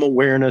problem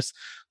awareness,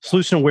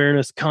 solution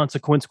awareness,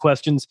 consequence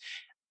questions,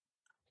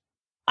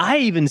 I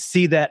even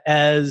see that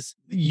as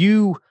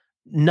you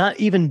not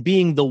even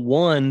being the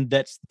one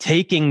that's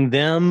taking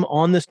them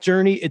on this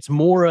journey. It's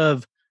more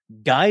of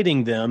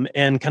guiding them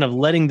and kind of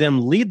letting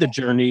them lead the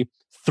journey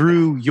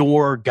through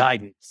your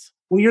guidance.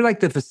 Well, you're like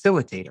the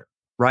facilitator,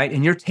 right?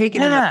 And you're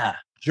taking them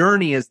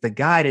journey as the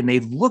guide, and they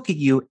look at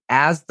you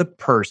as the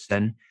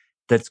person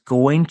that's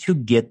going to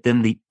get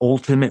them the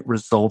ultimate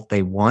result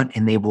they want,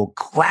 and they will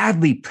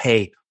gladly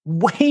pay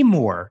way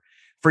more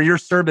for your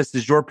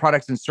services, your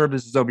products and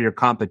services over your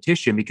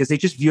competition, because they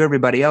just view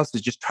everybody else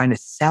as just trying to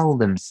sell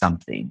them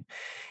something.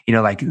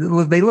 Like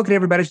they look at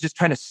everybody as just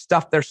trying to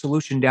stuff their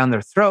solution down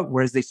their throat,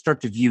 whereas they start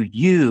to view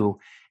you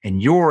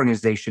and your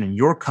organization and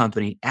your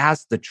company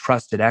as the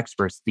trusted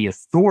experts, the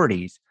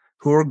authorities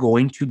who are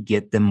going to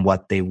get them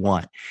what they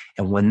want.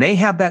 And when they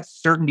have that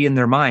certainty in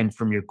their mind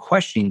from your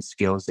questioning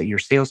skills that your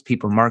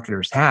salespeople and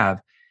marketers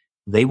have,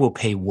 they will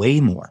pay way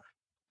more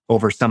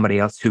over somebody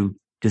else who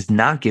does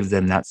not give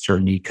them that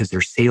certainty because their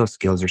sales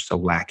skills are so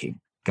lacking.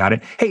 Got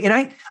it? Hey, and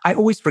I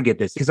always forget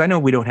this because I know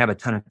we don't have a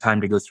ton of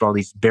time to go through all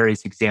these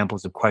various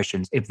examples of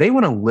questions. If they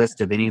want a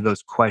list of any of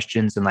those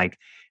questions and like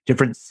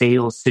different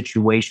sales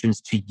situations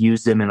to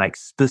use them in like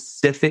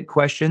specific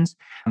questions,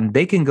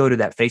 they can go to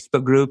that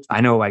Facebook group.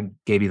 I know I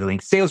gave you the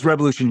link,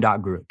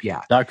 salesrevolution.group.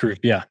 Yeah. .group,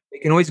 yeah. They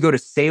You can always go to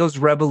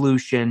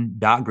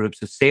salesrevolution.group.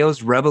 So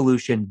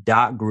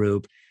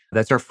salesrevolution.group.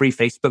 That's our free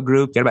Facebook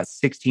group. Got about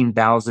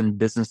 16,000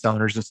 business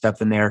owners and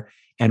stuff in there.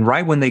 And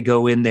right when they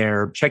go in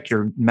there, check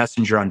your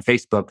messenger on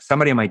Facebook.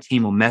 Somebody on my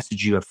team will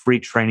message you a free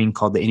training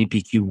called the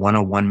NEPQ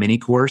 101 mini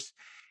course.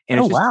 And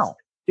it's just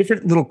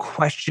different little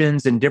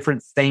questions and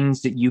different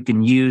things that you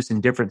can use in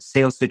different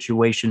sales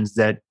situations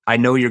that I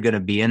know you're going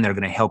to be in. They're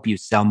going to help you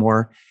sell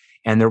more.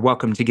 And they're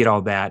welcome to get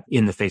all that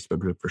in the Facebook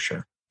group for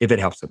sure, if it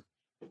helps them.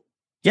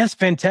 Yes,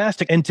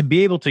 fantastic. And to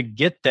be able to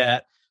get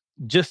that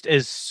just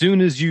as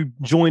soon as you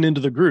join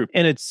into the group.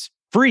 And it's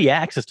free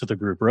access to the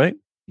group, right?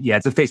 Yeah,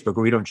 it's a Facebook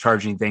where we don't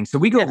charge anything. So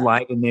we go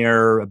live in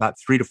there about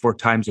 3 to 4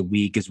 times a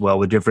week as well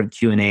with different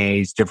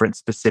Q&As, different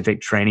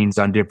specific trainings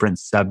on different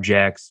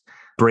subjects,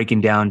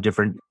 breaking down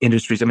different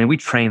industries. I mean, we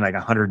train like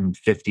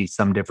 150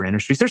 some different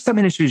industries. There's some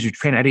industries you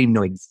train I didn't even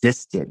know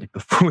existed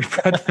before we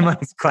brought them on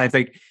as clients.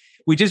 Like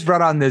we just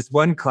brought on this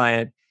one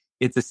client.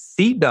 It's a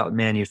seatbelt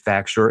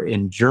manufacturer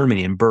in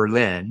Germany, in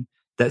Berlin,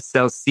 that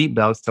sells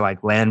seatbelts to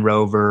like Land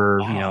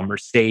Rover,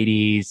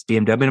 Mercedes,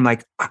 BMW. And I'm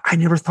like, I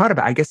never thought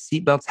about it. I guess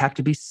seatbelts have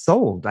to be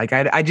sold. Like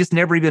I just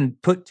never even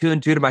put 2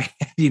 and 2 to my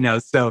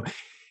head, So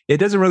it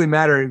doesn't really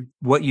matter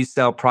what you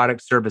sell,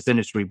 product, service,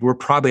 industry. We're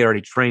probably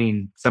already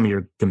training some of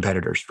your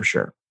competitors for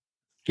sure.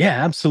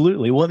 Yeah,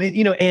 absolutely. Well,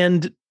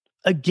 and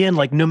again,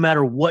 like no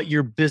matter what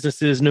your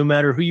business is, no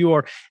matter who you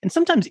are, and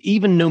sometimes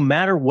even no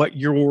matter what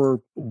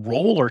your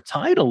role or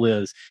title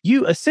is,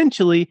 you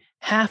essentially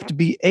have to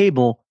be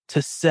able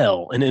to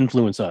sell and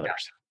influence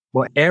others.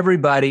 Well,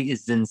 everybody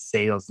is in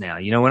sales now.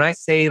 When I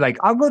say like,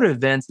 I'll go to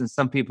events and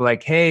some people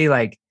like, hey,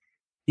 like,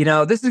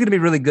 this is going to be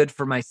really good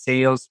for my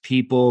sales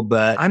people,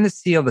 but I'm the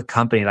CEO of the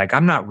company. Like,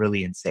 I'm not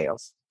really in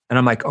sales. And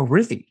I'm like, oh,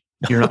 really?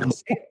 You're not in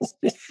sales?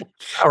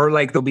 Or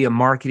like there'll be a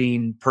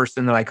marketing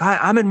person. They're like,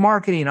 I'm in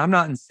marketing. I'm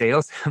not in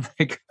sales. I'm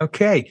like,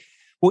 okay.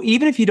 Well,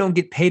 even if you don't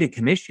get paid a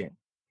commission,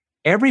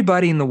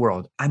 everybody in the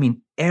world, I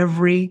mean,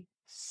 every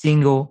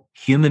single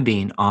human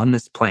being on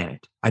this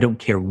planet, I don't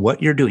care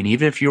what you're doing,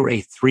 even if you're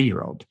a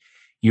 3-year-old,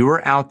 you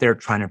are out there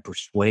trying to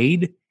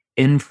persuade,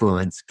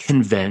 influence,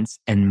 convince,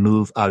 and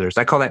move others.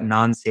 I call that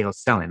non-sales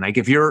selling. Like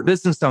if you're a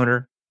business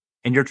owner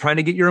and you're trying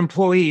to get your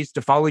employees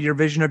to follow your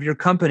vision of your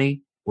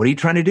company, what are you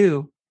trying to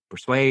do?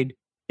 Persuade,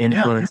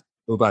 influence,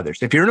 move others.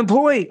 If you're an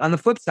employee on the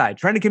flip side,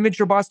 trying to convince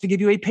your boss to give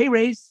you a pay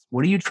raise,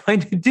 what are you trying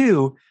to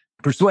do?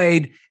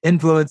 Persuade,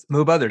 influence,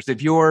 move others.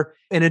 If you're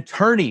an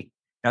attorney,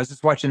 I was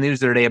just watching the news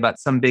the other day about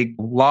some big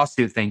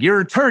lawsuit thing. You're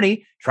an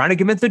attorney trying to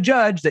convince a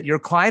judge that your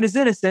client is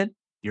innocent.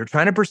 You're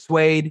trying to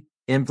persuade,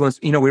 influence.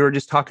 We were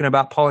just talking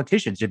about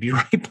politicians. If you're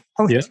a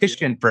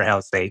politician, for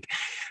hell's sake,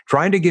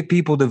 trying to get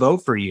people to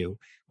vote for you,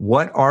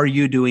 what are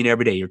you doing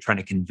every day? You're trying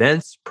to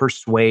convince,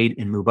 persuade,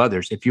 and move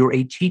others. If you're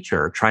a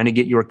teacher trying to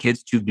get your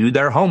kids to do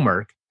their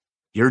homework,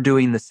 you're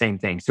doing the same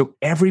thing. So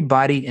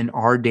everybody in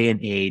our day and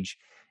age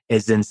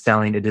is in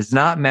selling. It does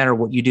not matter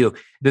what you do.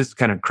 This is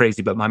kind of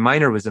crazy, but my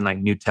minor was in like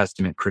New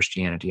Testament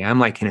Christianity. I'm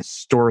like an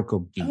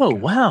historical geek. Oh,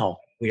 wow.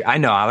 I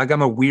know.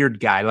 I'm a weird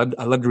guy.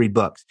 I love to read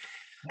books.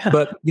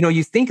 But,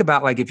 you think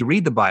about like, if you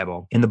read the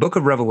Bible in the book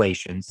of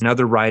Revelations and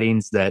other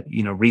writings that,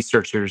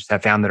 researchers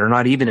have found that are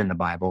not even in the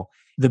Bible,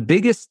 the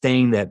biggest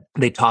thing that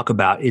they talk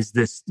about is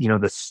this,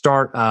 the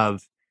start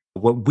of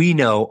what we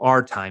know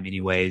our time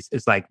anyways,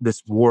 is like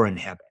this war in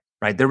heaven,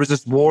 right? There was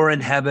this war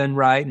in heaven,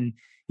 right? And,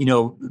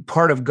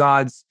 part of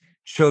God's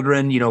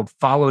children,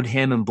 followed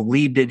him and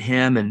believed in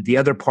him. And the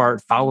other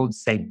part followed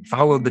Satan,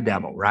 followed the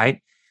devil,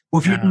 right?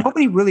 Well,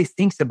 nobody really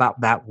thinks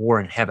about that war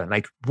in heaven.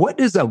 Like, what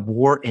does a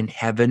war in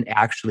heaven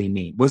actually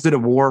mean? Was it a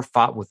war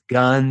fought with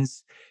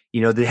guns?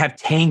 They have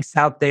tanks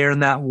out there in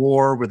that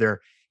war? Were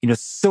there,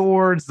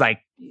 swords?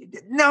 Like,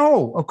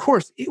 no, of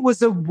course. It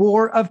was a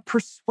war of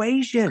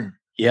persuasion.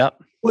 Yep.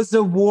 It was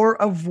a war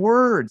of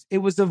words. It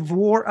was a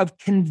war of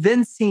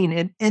convincing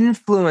and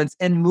influence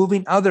and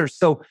moving others.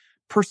 So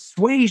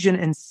persuasion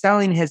and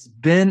selling has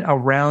been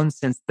around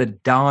since the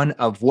dawn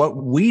of what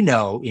we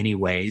know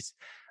anyways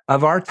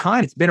of our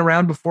time. It's been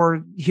around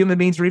before human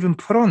beings were even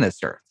put on this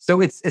earth.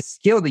 So it's a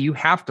skill that you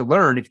have to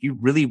learn if you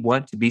really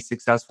want to be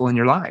successful in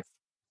your life.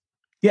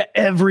 Yeah,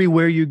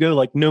 everywhere you go,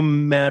 like no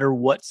matter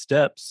what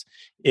steps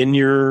in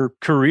your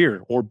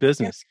career or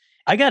business.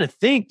 I got to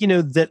think,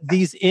 that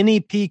these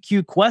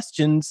NEPQ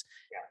questions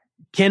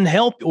can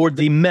help, or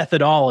the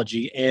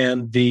methodology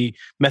and the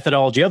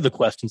methodology of the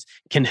questions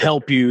can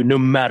help you no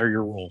matter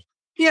your role.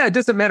 Yeah, it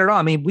doesn't matter at all.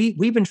 I mean,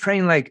 we've been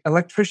training like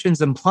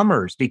electricians and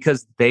plumbers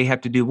because they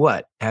have to do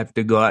what? Have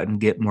to go out and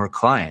get more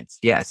clients.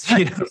 Yes.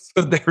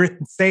 So they're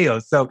in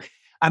sales. So,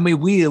 I mean,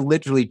 we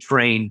literally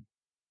train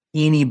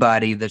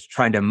anybody that's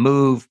trying to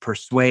move,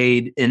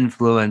 persuade,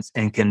 influence,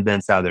 and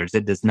convince others.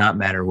 It does not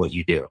matter what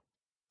you do.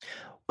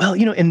 Well,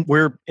 and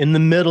we're in the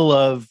middle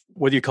of,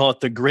 whether you call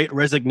it the great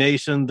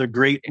resignation, the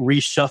great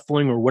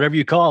reshuffling, or whatever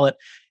you call it,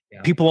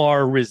 people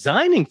are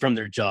resigning from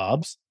their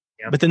jobs.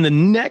 But then the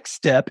next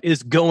step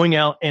is going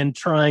out and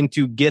trying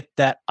to get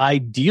that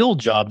ideal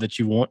job that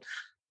you want.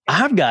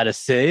 I've got to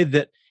say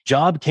that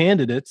job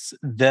candidates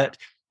that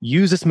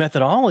use this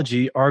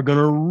methodology are going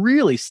to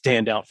really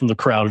stand out from the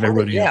crowd of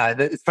everybody else.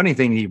 Yeah, it's funny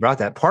thing that you brought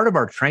that. Part of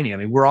our training, I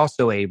mean, we're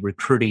also a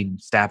recruiting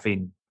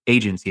staffing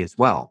agency as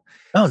well.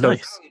 Oh, so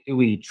nice.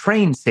 We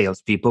train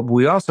salespeople, but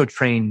we also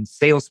train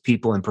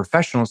salespeople and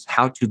professionals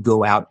how to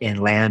go out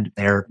and land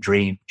their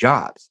dream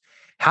jobs.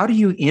 How do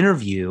you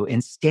interview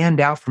and stand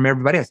out from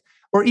everybody else?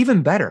 Or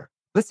even better,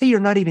 let's say you're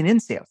not even in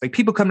sales. Like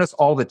people come to us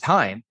all the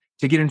time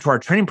to get into our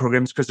training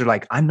programs because they're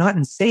like, I'm not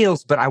in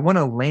sales, but I want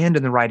to land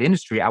in the right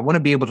industry. I want to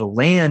be able to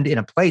land in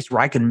a place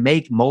where I can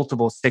make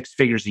multiple six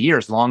figures a year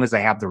as long as I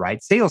have the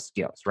right sales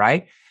skills,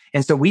 right?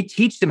 And so we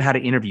teach them how to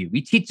interview.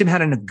 We teach them how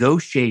to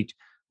negotiate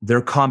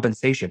their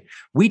compensation.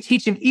 We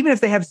teach them, even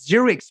if they have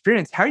zero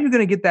experience, how are you going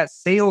to get that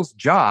sales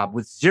job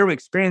with zero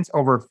experience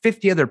over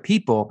 50 other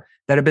people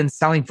that have been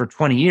selling for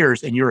 20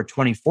 years and you're a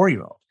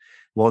 24-year-old?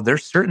 Well,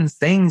 there's certain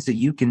things that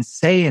you can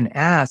say and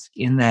ask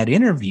in that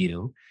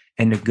interview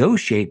and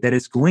negotiate that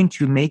is going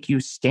to make you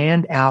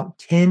stand out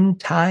 10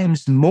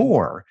 times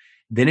more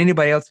than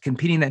anybody else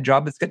competing that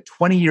job that's got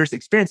 20 years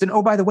experience. And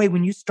oh, by the way,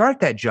 when you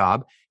start that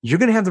job, you're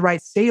going to have the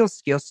right sales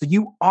skills. So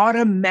you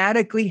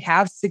automatically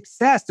have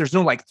success. There's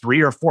no like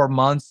 3 or 4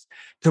 months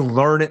to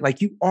learn it. Like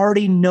you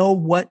already know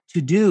what to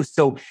do.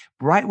 So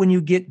right when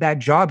you get that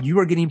job, you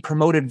are getting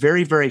promoted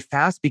very, very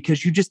fast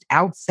because you just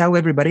outsell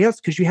everybody else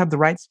because you have the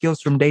right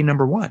skills from day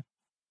number one.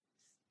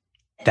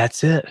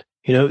 That's it.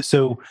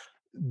 So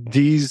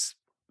these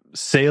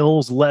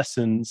sales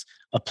lessons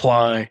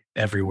apply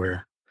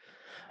everywhere.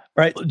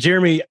 All right,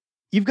 Jeremy,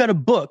 you've got a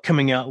book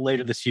coming out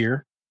later this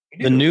year,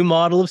 The New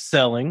Model of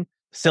Selling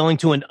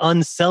to an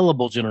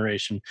Unsellable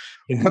Generation.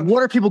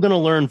 What are people going to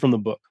learn from the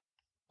book?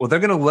 Well, they're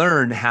going to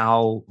learn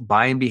how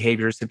buying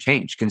behaviors have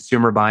changed.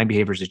 Consumer buying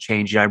behaviors have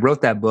changed. I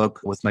wrote that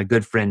book with my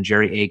good friend,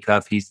 Jerry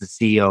Acuff. He's the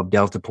CEO of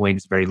Delta Point.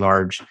 It's a very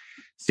large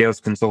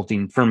sales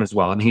consulting firm as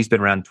well. I mean, he's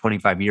been around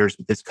 25 years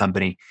with this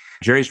company.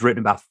 Jerry's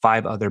written about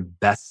 5 other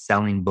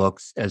best-selling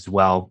books as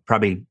well.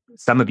 Probably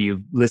some of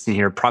you listening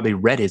here probably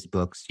read his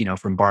books,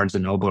 from Barnes &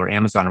 Noble or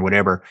Amazon or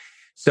whatever.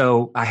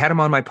 So I had him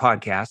on my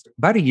podcast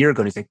about a year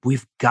ago. And he's like,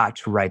 we've got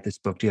to write this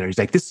book together. He's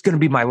like, this is going to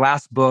be my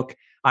last book.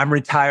 I'm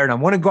retired. I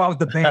want to go out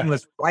with a bang.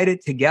 Let's write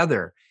it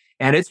together.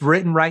 And it's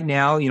written right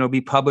now,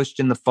 be published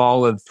in the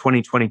fall of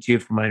 2022,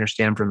 from what I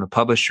understand from the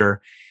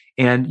publisher.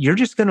 And you're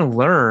just going to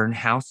learn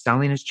how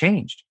selling has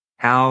changed,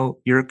 how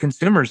your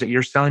consumers that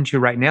you're selling to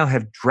right now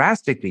have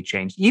drastically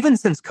changed, even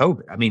since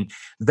COVID. I mean,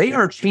 they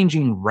are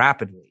changing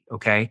rapidly,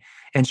 okay?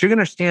 And so you're going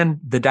to understand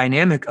the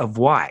dynamic of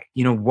why.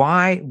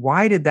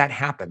 Why did that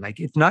happen? Like,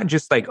 it's not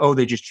just like, oh,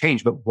 they just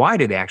changed, but why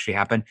did it actually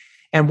happen?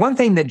 And one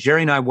thing that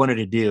Jerry and I wanted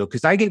to do,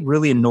 because I get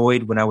really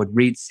annoyed when I would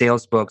read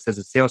sales books as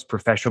a sales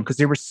professional, because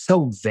they were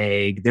so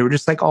vague. They were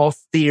just like all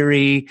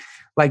theory,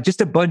 like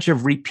just a bunch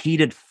of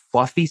repeated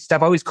fluffy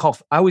stuff. I always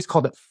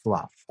called it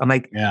fluff. I'm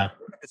like, yeah,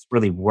 this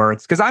really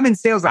works. Because I'm in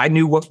sales, I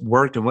knew what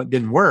worked and what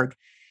didn't work.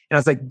 And I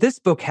was like, this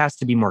book has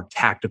to be more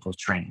tactical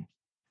training.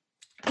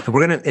 So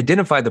we're going to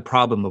identify the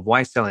problem of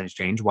why selling has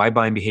changed, why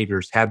buying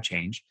behaviors have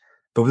changed,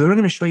 but we're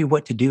going to show you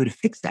what to do to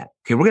fix that.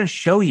 Okay, we're going to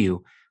show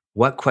you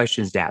what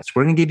questions to ask.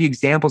 We're going to give you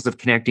examples of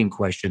connecting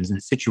questions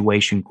and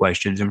situation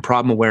questions and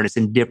problem awareness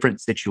in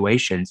different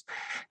situations.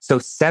 So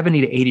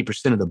 70 to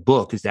 80% of the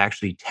book is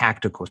actually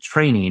tactical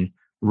training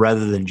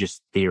rather than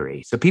just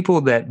theory. So people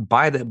that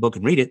buy that book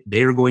and read it,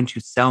 they're going to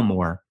sell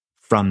more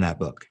from that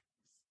book.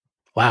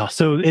 Wow.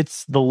 So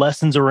it's the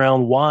lessons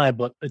around why,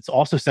 but it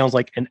also sounds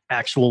like an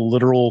actual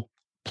literal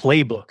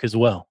playbook as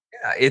well.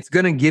 Yeah, it's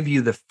going to give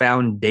you the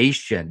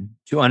foundation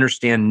to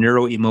understand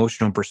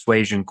neuro-emotional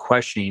persuasion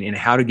questioning and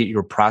how to get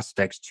your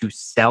prospects to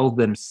sell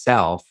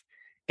themselves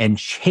and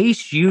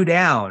chase you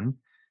down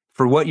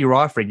for what you're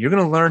offering. You're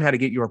going to learn how to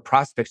get your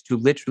prospects to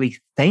literally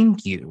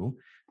thank you,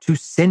 to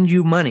send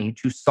you money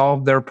to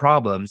solve their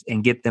problems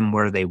and get them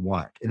where they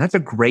want. And that's a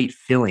great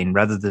feeling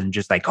rather than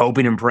just like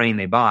hoping and praying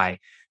they buy.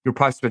 Your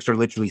prospects are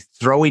literally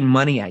throwing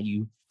money at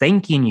you,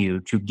 thanking you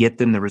to get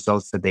them the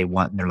results that they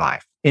want in their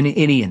life, in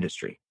any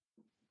industry.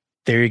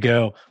 There you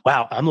go.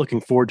 Wow. I'm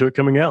looking forward to it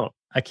coming out.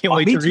 I can't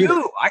wait to read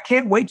it. I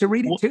can't wait to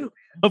read it too.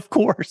 Of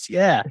course.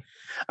 Yeah.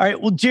 All right.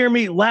 Well,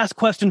 Jeremy, last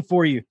question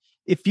for you.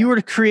 If you were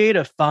to create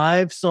a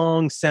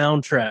 5-song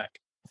soundtrack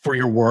for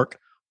your work,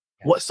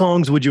 what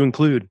songs would you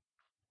include?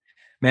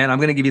 Man, I'm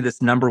going to give you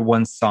this number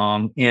one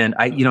song. And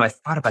I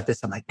thought about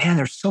this. I'm like, man,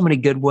 there's so many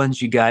good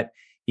ones. You got,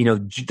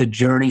 the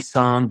Journey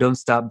song, Don't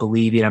Stop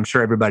Believing. I'm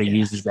sure everybody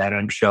uses that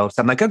on the show.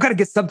 So I'm like, I've got to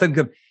get something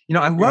good.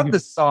 I love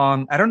this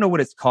song. I don't know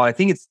what it's called. I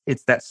think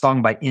it's that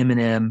song by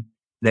Eminem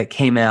that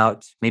came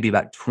out maybe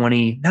about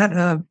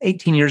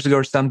 18 years ago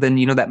or something.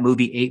 That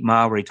movie 8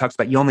 Mile where he talks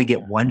about you only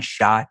get one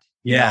shot.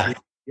 Yeah.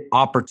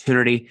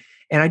 Opportunity.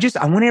 And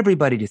I want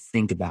everybody to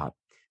think about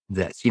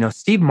this.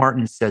 Steve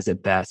Martin says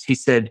it best. He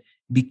said,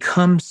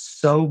 become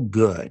so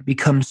good,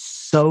 become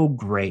so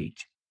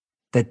great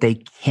that they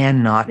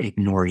cannot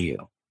ignore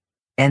you.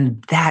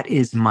 And that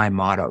is my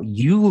motto.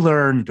 You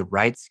learn the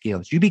right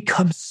skills. You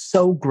become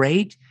so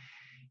great,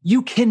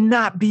 you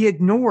cannot be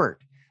ignored.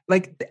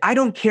 Like, I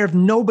don't care if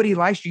nobody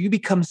likes you. You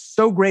become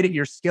so great at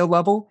your skill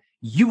level,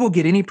 you will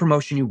get any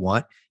promotion you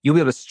want. You'll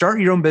be able to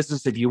start your own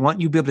business if you want.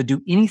 You'll be able to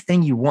do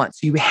anything you want.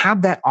 So you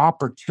have that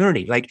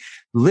opportunity. Like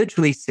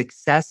literally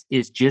success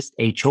is just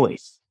a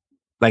choice.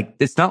 Like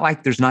it's not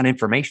like there's not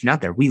information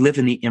out there. We live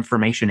in the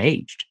information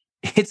age.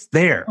 It's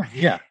there.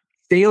 Yeah.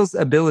 Sales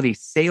ability,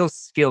 sales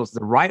skills,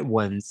 the right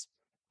ones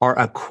are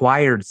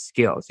acquired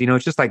skills. You know,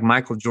 it's just like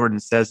Michael Jordan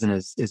says in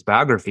his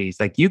biographies,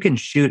 like you can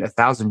shoot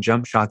 1,000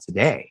 jump shots a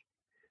day,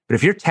 but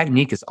if your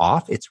technique is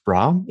off, it's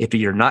wrong. If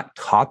you're not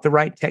taught the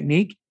right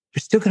technique, you're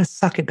still going to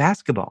suck at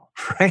basketball,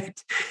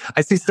 right?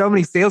 I see so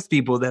many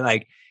salespeople that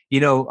like, you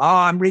know, oh,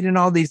 I'm reading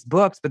all these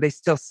books, but they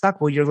still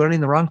suck. Well, you're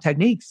learning the wrong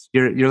techniques.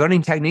 You're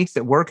learning techniques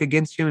that work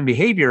against human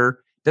behavior.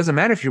 Doesn't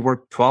matter if you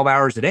work 12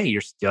 hours a day,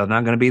 you're still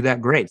not going to be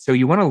that great. So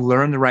you want to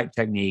learn the right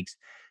techniques.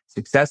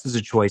 Success is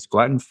a choice. Go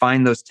out and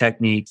find those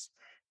techniques.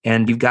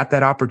 And you've got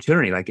that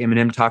opportunity. Like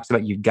Eminem talks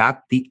about, you've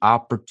got the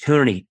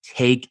opportunity.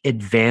 Take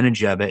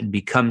advantage of it and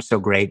become so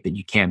great that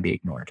you can't be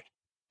ignored.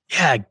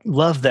 Yeah,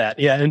 love that.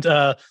 Yeah,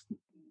 and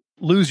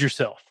lose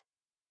yourself.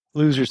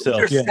 Lose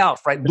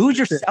yourself, right? Lose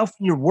yourself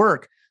in your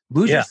work.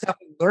 Lose yourself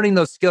in learning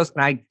those skills.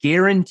 And I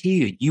guarantee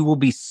you, you will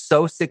be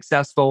so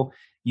successful.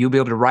 You'll be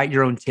able to write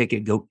your own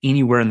ticket, go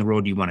anywhere in the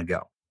world you want to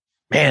go.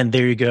 Man,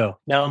 there you go.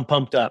 Now I'm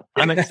pumped up.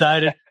 I'm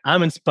excited.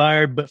 I'm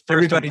inspired. But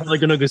first, I'm probably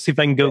going to go see if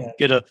I can go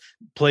get a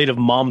plate of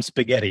mom's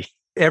spaghetti.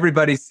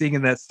 Everybody's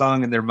singing that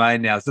song in their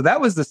mind now. So that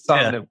was the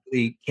song that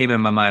really came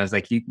in my mind. I was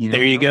like, you know,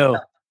 there you go.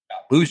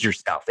 Lose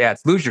yourself. Yeah,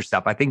 it's Lose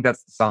Yourself. I think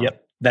that's the song.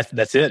 Yep.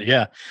 That's it.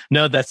 Yeah.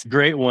 No, that's a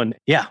great one.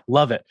 Yeah.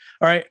 Love it.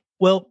 All right.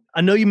 Well,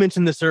 I know you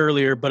mentioned this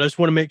earlier, but I just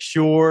want to make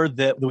sure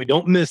that we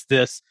don't miss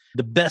this.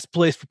 The best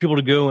place for people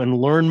to go and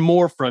learn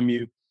more from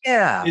you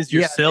is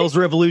your Sales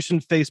Revolution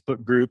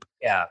Facebook group.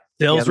 Yeah.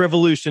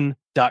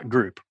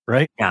 salesrevolution.group,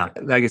 right? Yeah.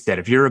 Like I said,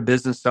 if you're a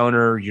business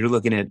owner, you're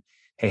looking at,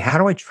 hey, how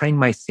do I train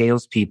my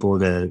salespeople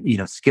to, you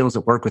know, skills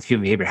that work with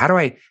human behavior? How do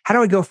I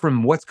go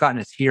from what's gotten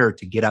us here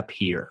to get up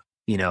here?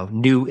 You know,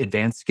 new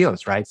advanced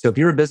skills, right? So if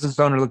you're a business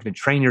owner looking to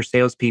train your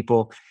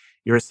salespeople,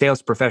 you're a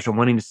sales professional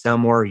wanting to sell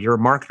more, you're a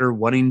marketer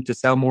wanting to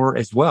sell more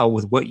as well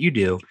with what you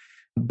do,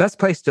 best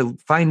place to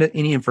find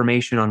any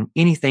information on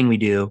anything we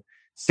do,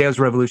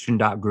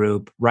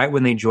 salesrevolution.group. Right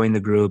when they join the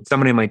group,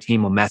 somebody on my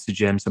team will message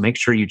them. So make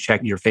sure you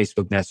check your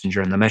Facebook Messenger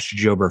and they'll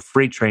message you over a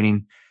free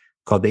training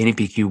called the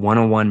NEPQ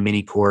 101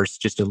 mini course,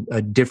 just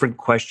a different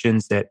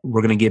questions that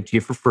we're going to give to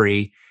you for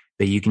free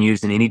that you can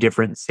use in any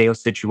different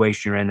sales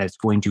situation you're in that's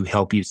going to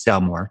help you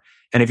sell more.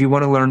 And if you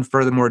want to learn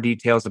further more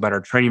details about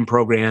our training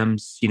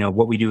programs, you know,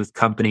 what we do with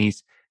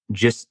companies,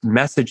 just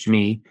message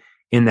me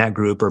in that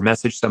group or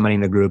message somebody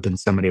in the group and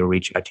somebody will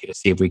reach out to you to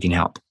see if we can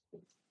help.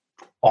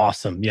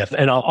 Awesome. Yeah.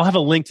 And I'll have a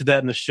link to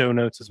that in the show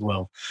notes as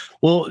well.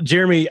 Well,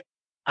 Jeremy,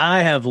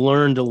 I have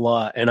learned a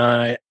lot and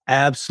I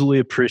absolutely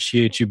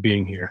appreciate you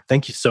being here.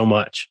 Thank you so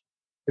much.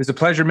 It was a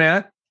pleasure,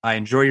 Matt. I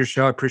enjoy your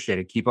show. I appreciate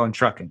it. Keep on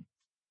trucking.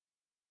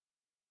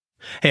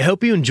 Hey, I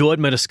hope you enjoyed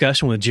my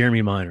discussion with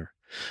Jeremy Miner.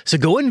 So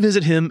go and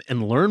visit him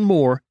and learn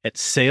more at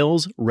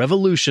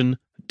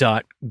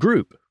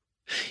salesrevolution.group.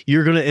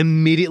 You're going to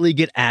immediately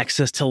get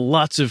access to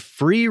lots of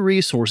free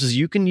resources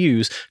you can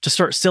use to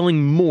start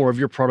selling more of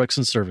your products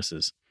and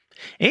services.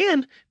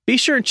 And be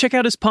sure and check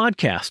out his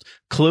podcast,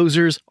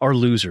 Closers Are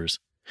Losers.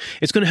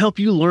 It's going to help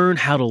you learn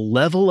how to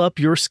level up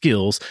your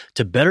skills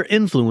to better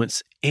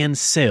influence and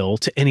sell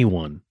to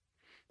anyone.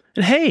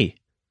 And hey,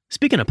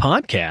 speaking of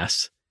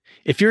podcasts,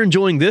 if you're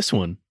enjoying this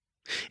one,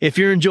 if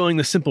you're enjoying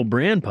the Simple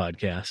Brand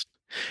podcast,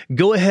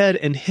 go ahead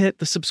and hit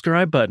the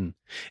subscribe button.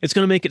 It's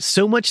going to make it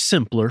so much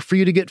simpler for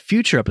you to get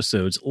future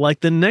episodes like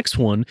the next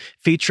one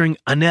featuring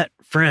Annette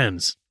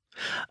Franz.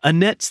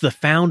 Annette's the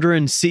founder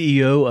and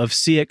CEO of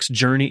CX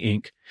Journey,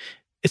 Inc.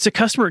 It's a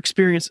customer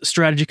experience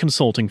strategy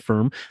consulting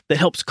firm that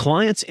helps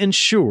clients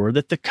ensure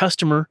that the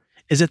customer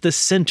is at the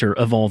center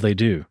of all they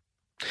do.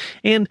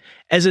 And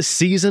as a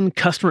seasoned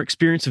customer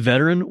experience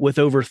veteran with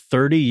over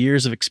 30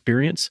 years of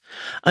experience,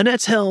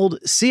 Annette's held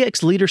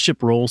CX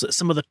leadership roles at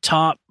some of the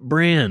top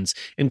brands,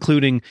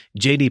 including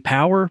J.D.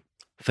 Power,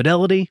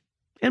 Fidelity,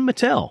 and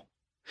Mattel.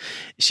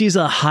 She's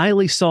a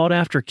highly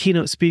sought-after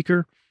keynote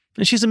speaker,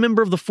 and she's a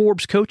member of the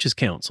Forbes Coaches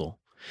Council.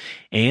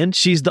 And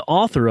she's the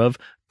author of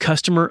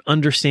Customer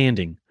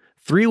Understanding,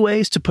 3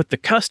 Ways to Put the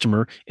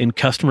Customer in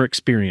Customer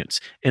Experience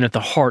and at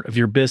the Heart of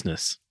Your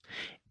Business.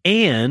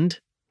 And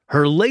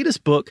her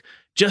latest book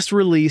just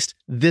released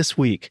this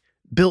week,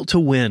 Built to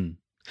Win,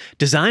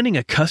 Designing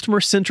a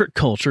Customer-Centric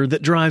Culture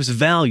that Drives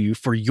Value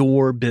for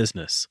Your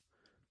Business.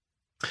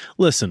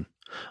 Listen,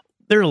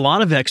 there are a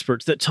lot of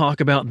experts that talk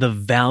about the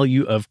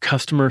value of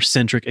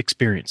customer-centric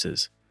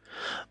experiences,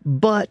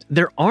 but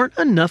there aren't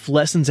enough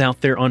lessons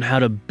out there on how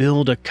to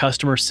build a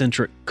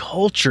customer-centric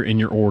culture in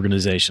your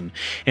organization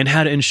and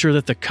how to ensure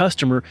that the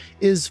customer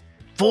is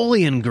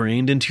fully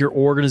ingrained into your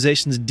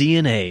organization's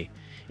DNA,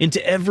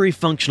 into every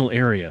functional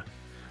area,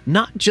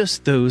 not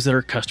just those that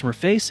are customer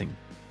facing.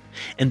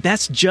 And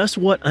that's just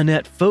what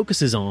Annette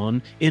focuses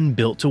on in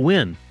Built to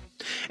Win.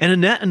 And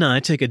Annette and I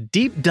take a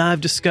deep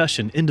dive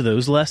discussion into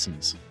those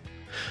lessons.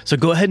 So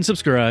go ahead and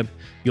subscribe.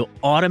 You'll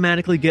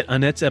automatically get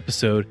Annette's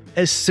episode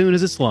as soon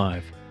as it's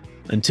live.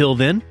 Until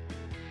then,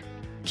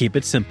 keep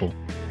it simple.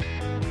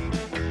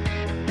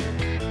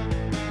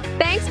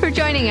 Thanks for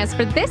joining us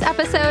for this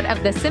episode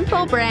of the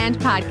Simple Brand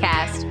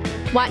Podcast.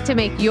 Want to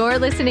make your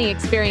listening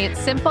experience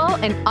simple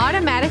and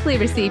automatically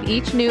receive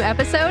each new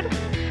episode?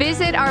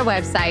 Visit our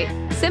website,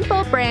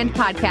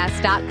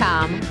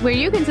 simplebrandpodcast.com, where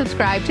you can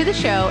subscribe to the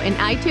show in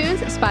iTunes,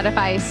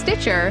 Spotify,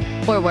 Stitcher,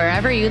 or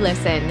wherever you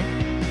listen.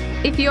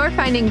 If you're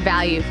finding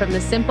value from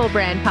the Simple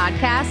Brand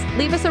Podcast,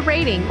 leave us a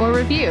rating or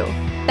review.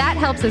 That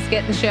helps us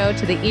get the show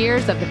to the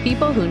ears of the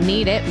people who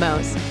need it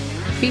most.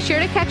 Be sure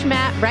to catch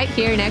Matt right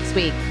here next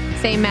week.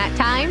 Same Matt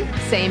time,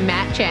 same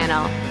Matt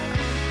channel.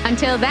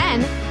 Until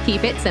then,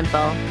 keep it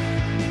simple.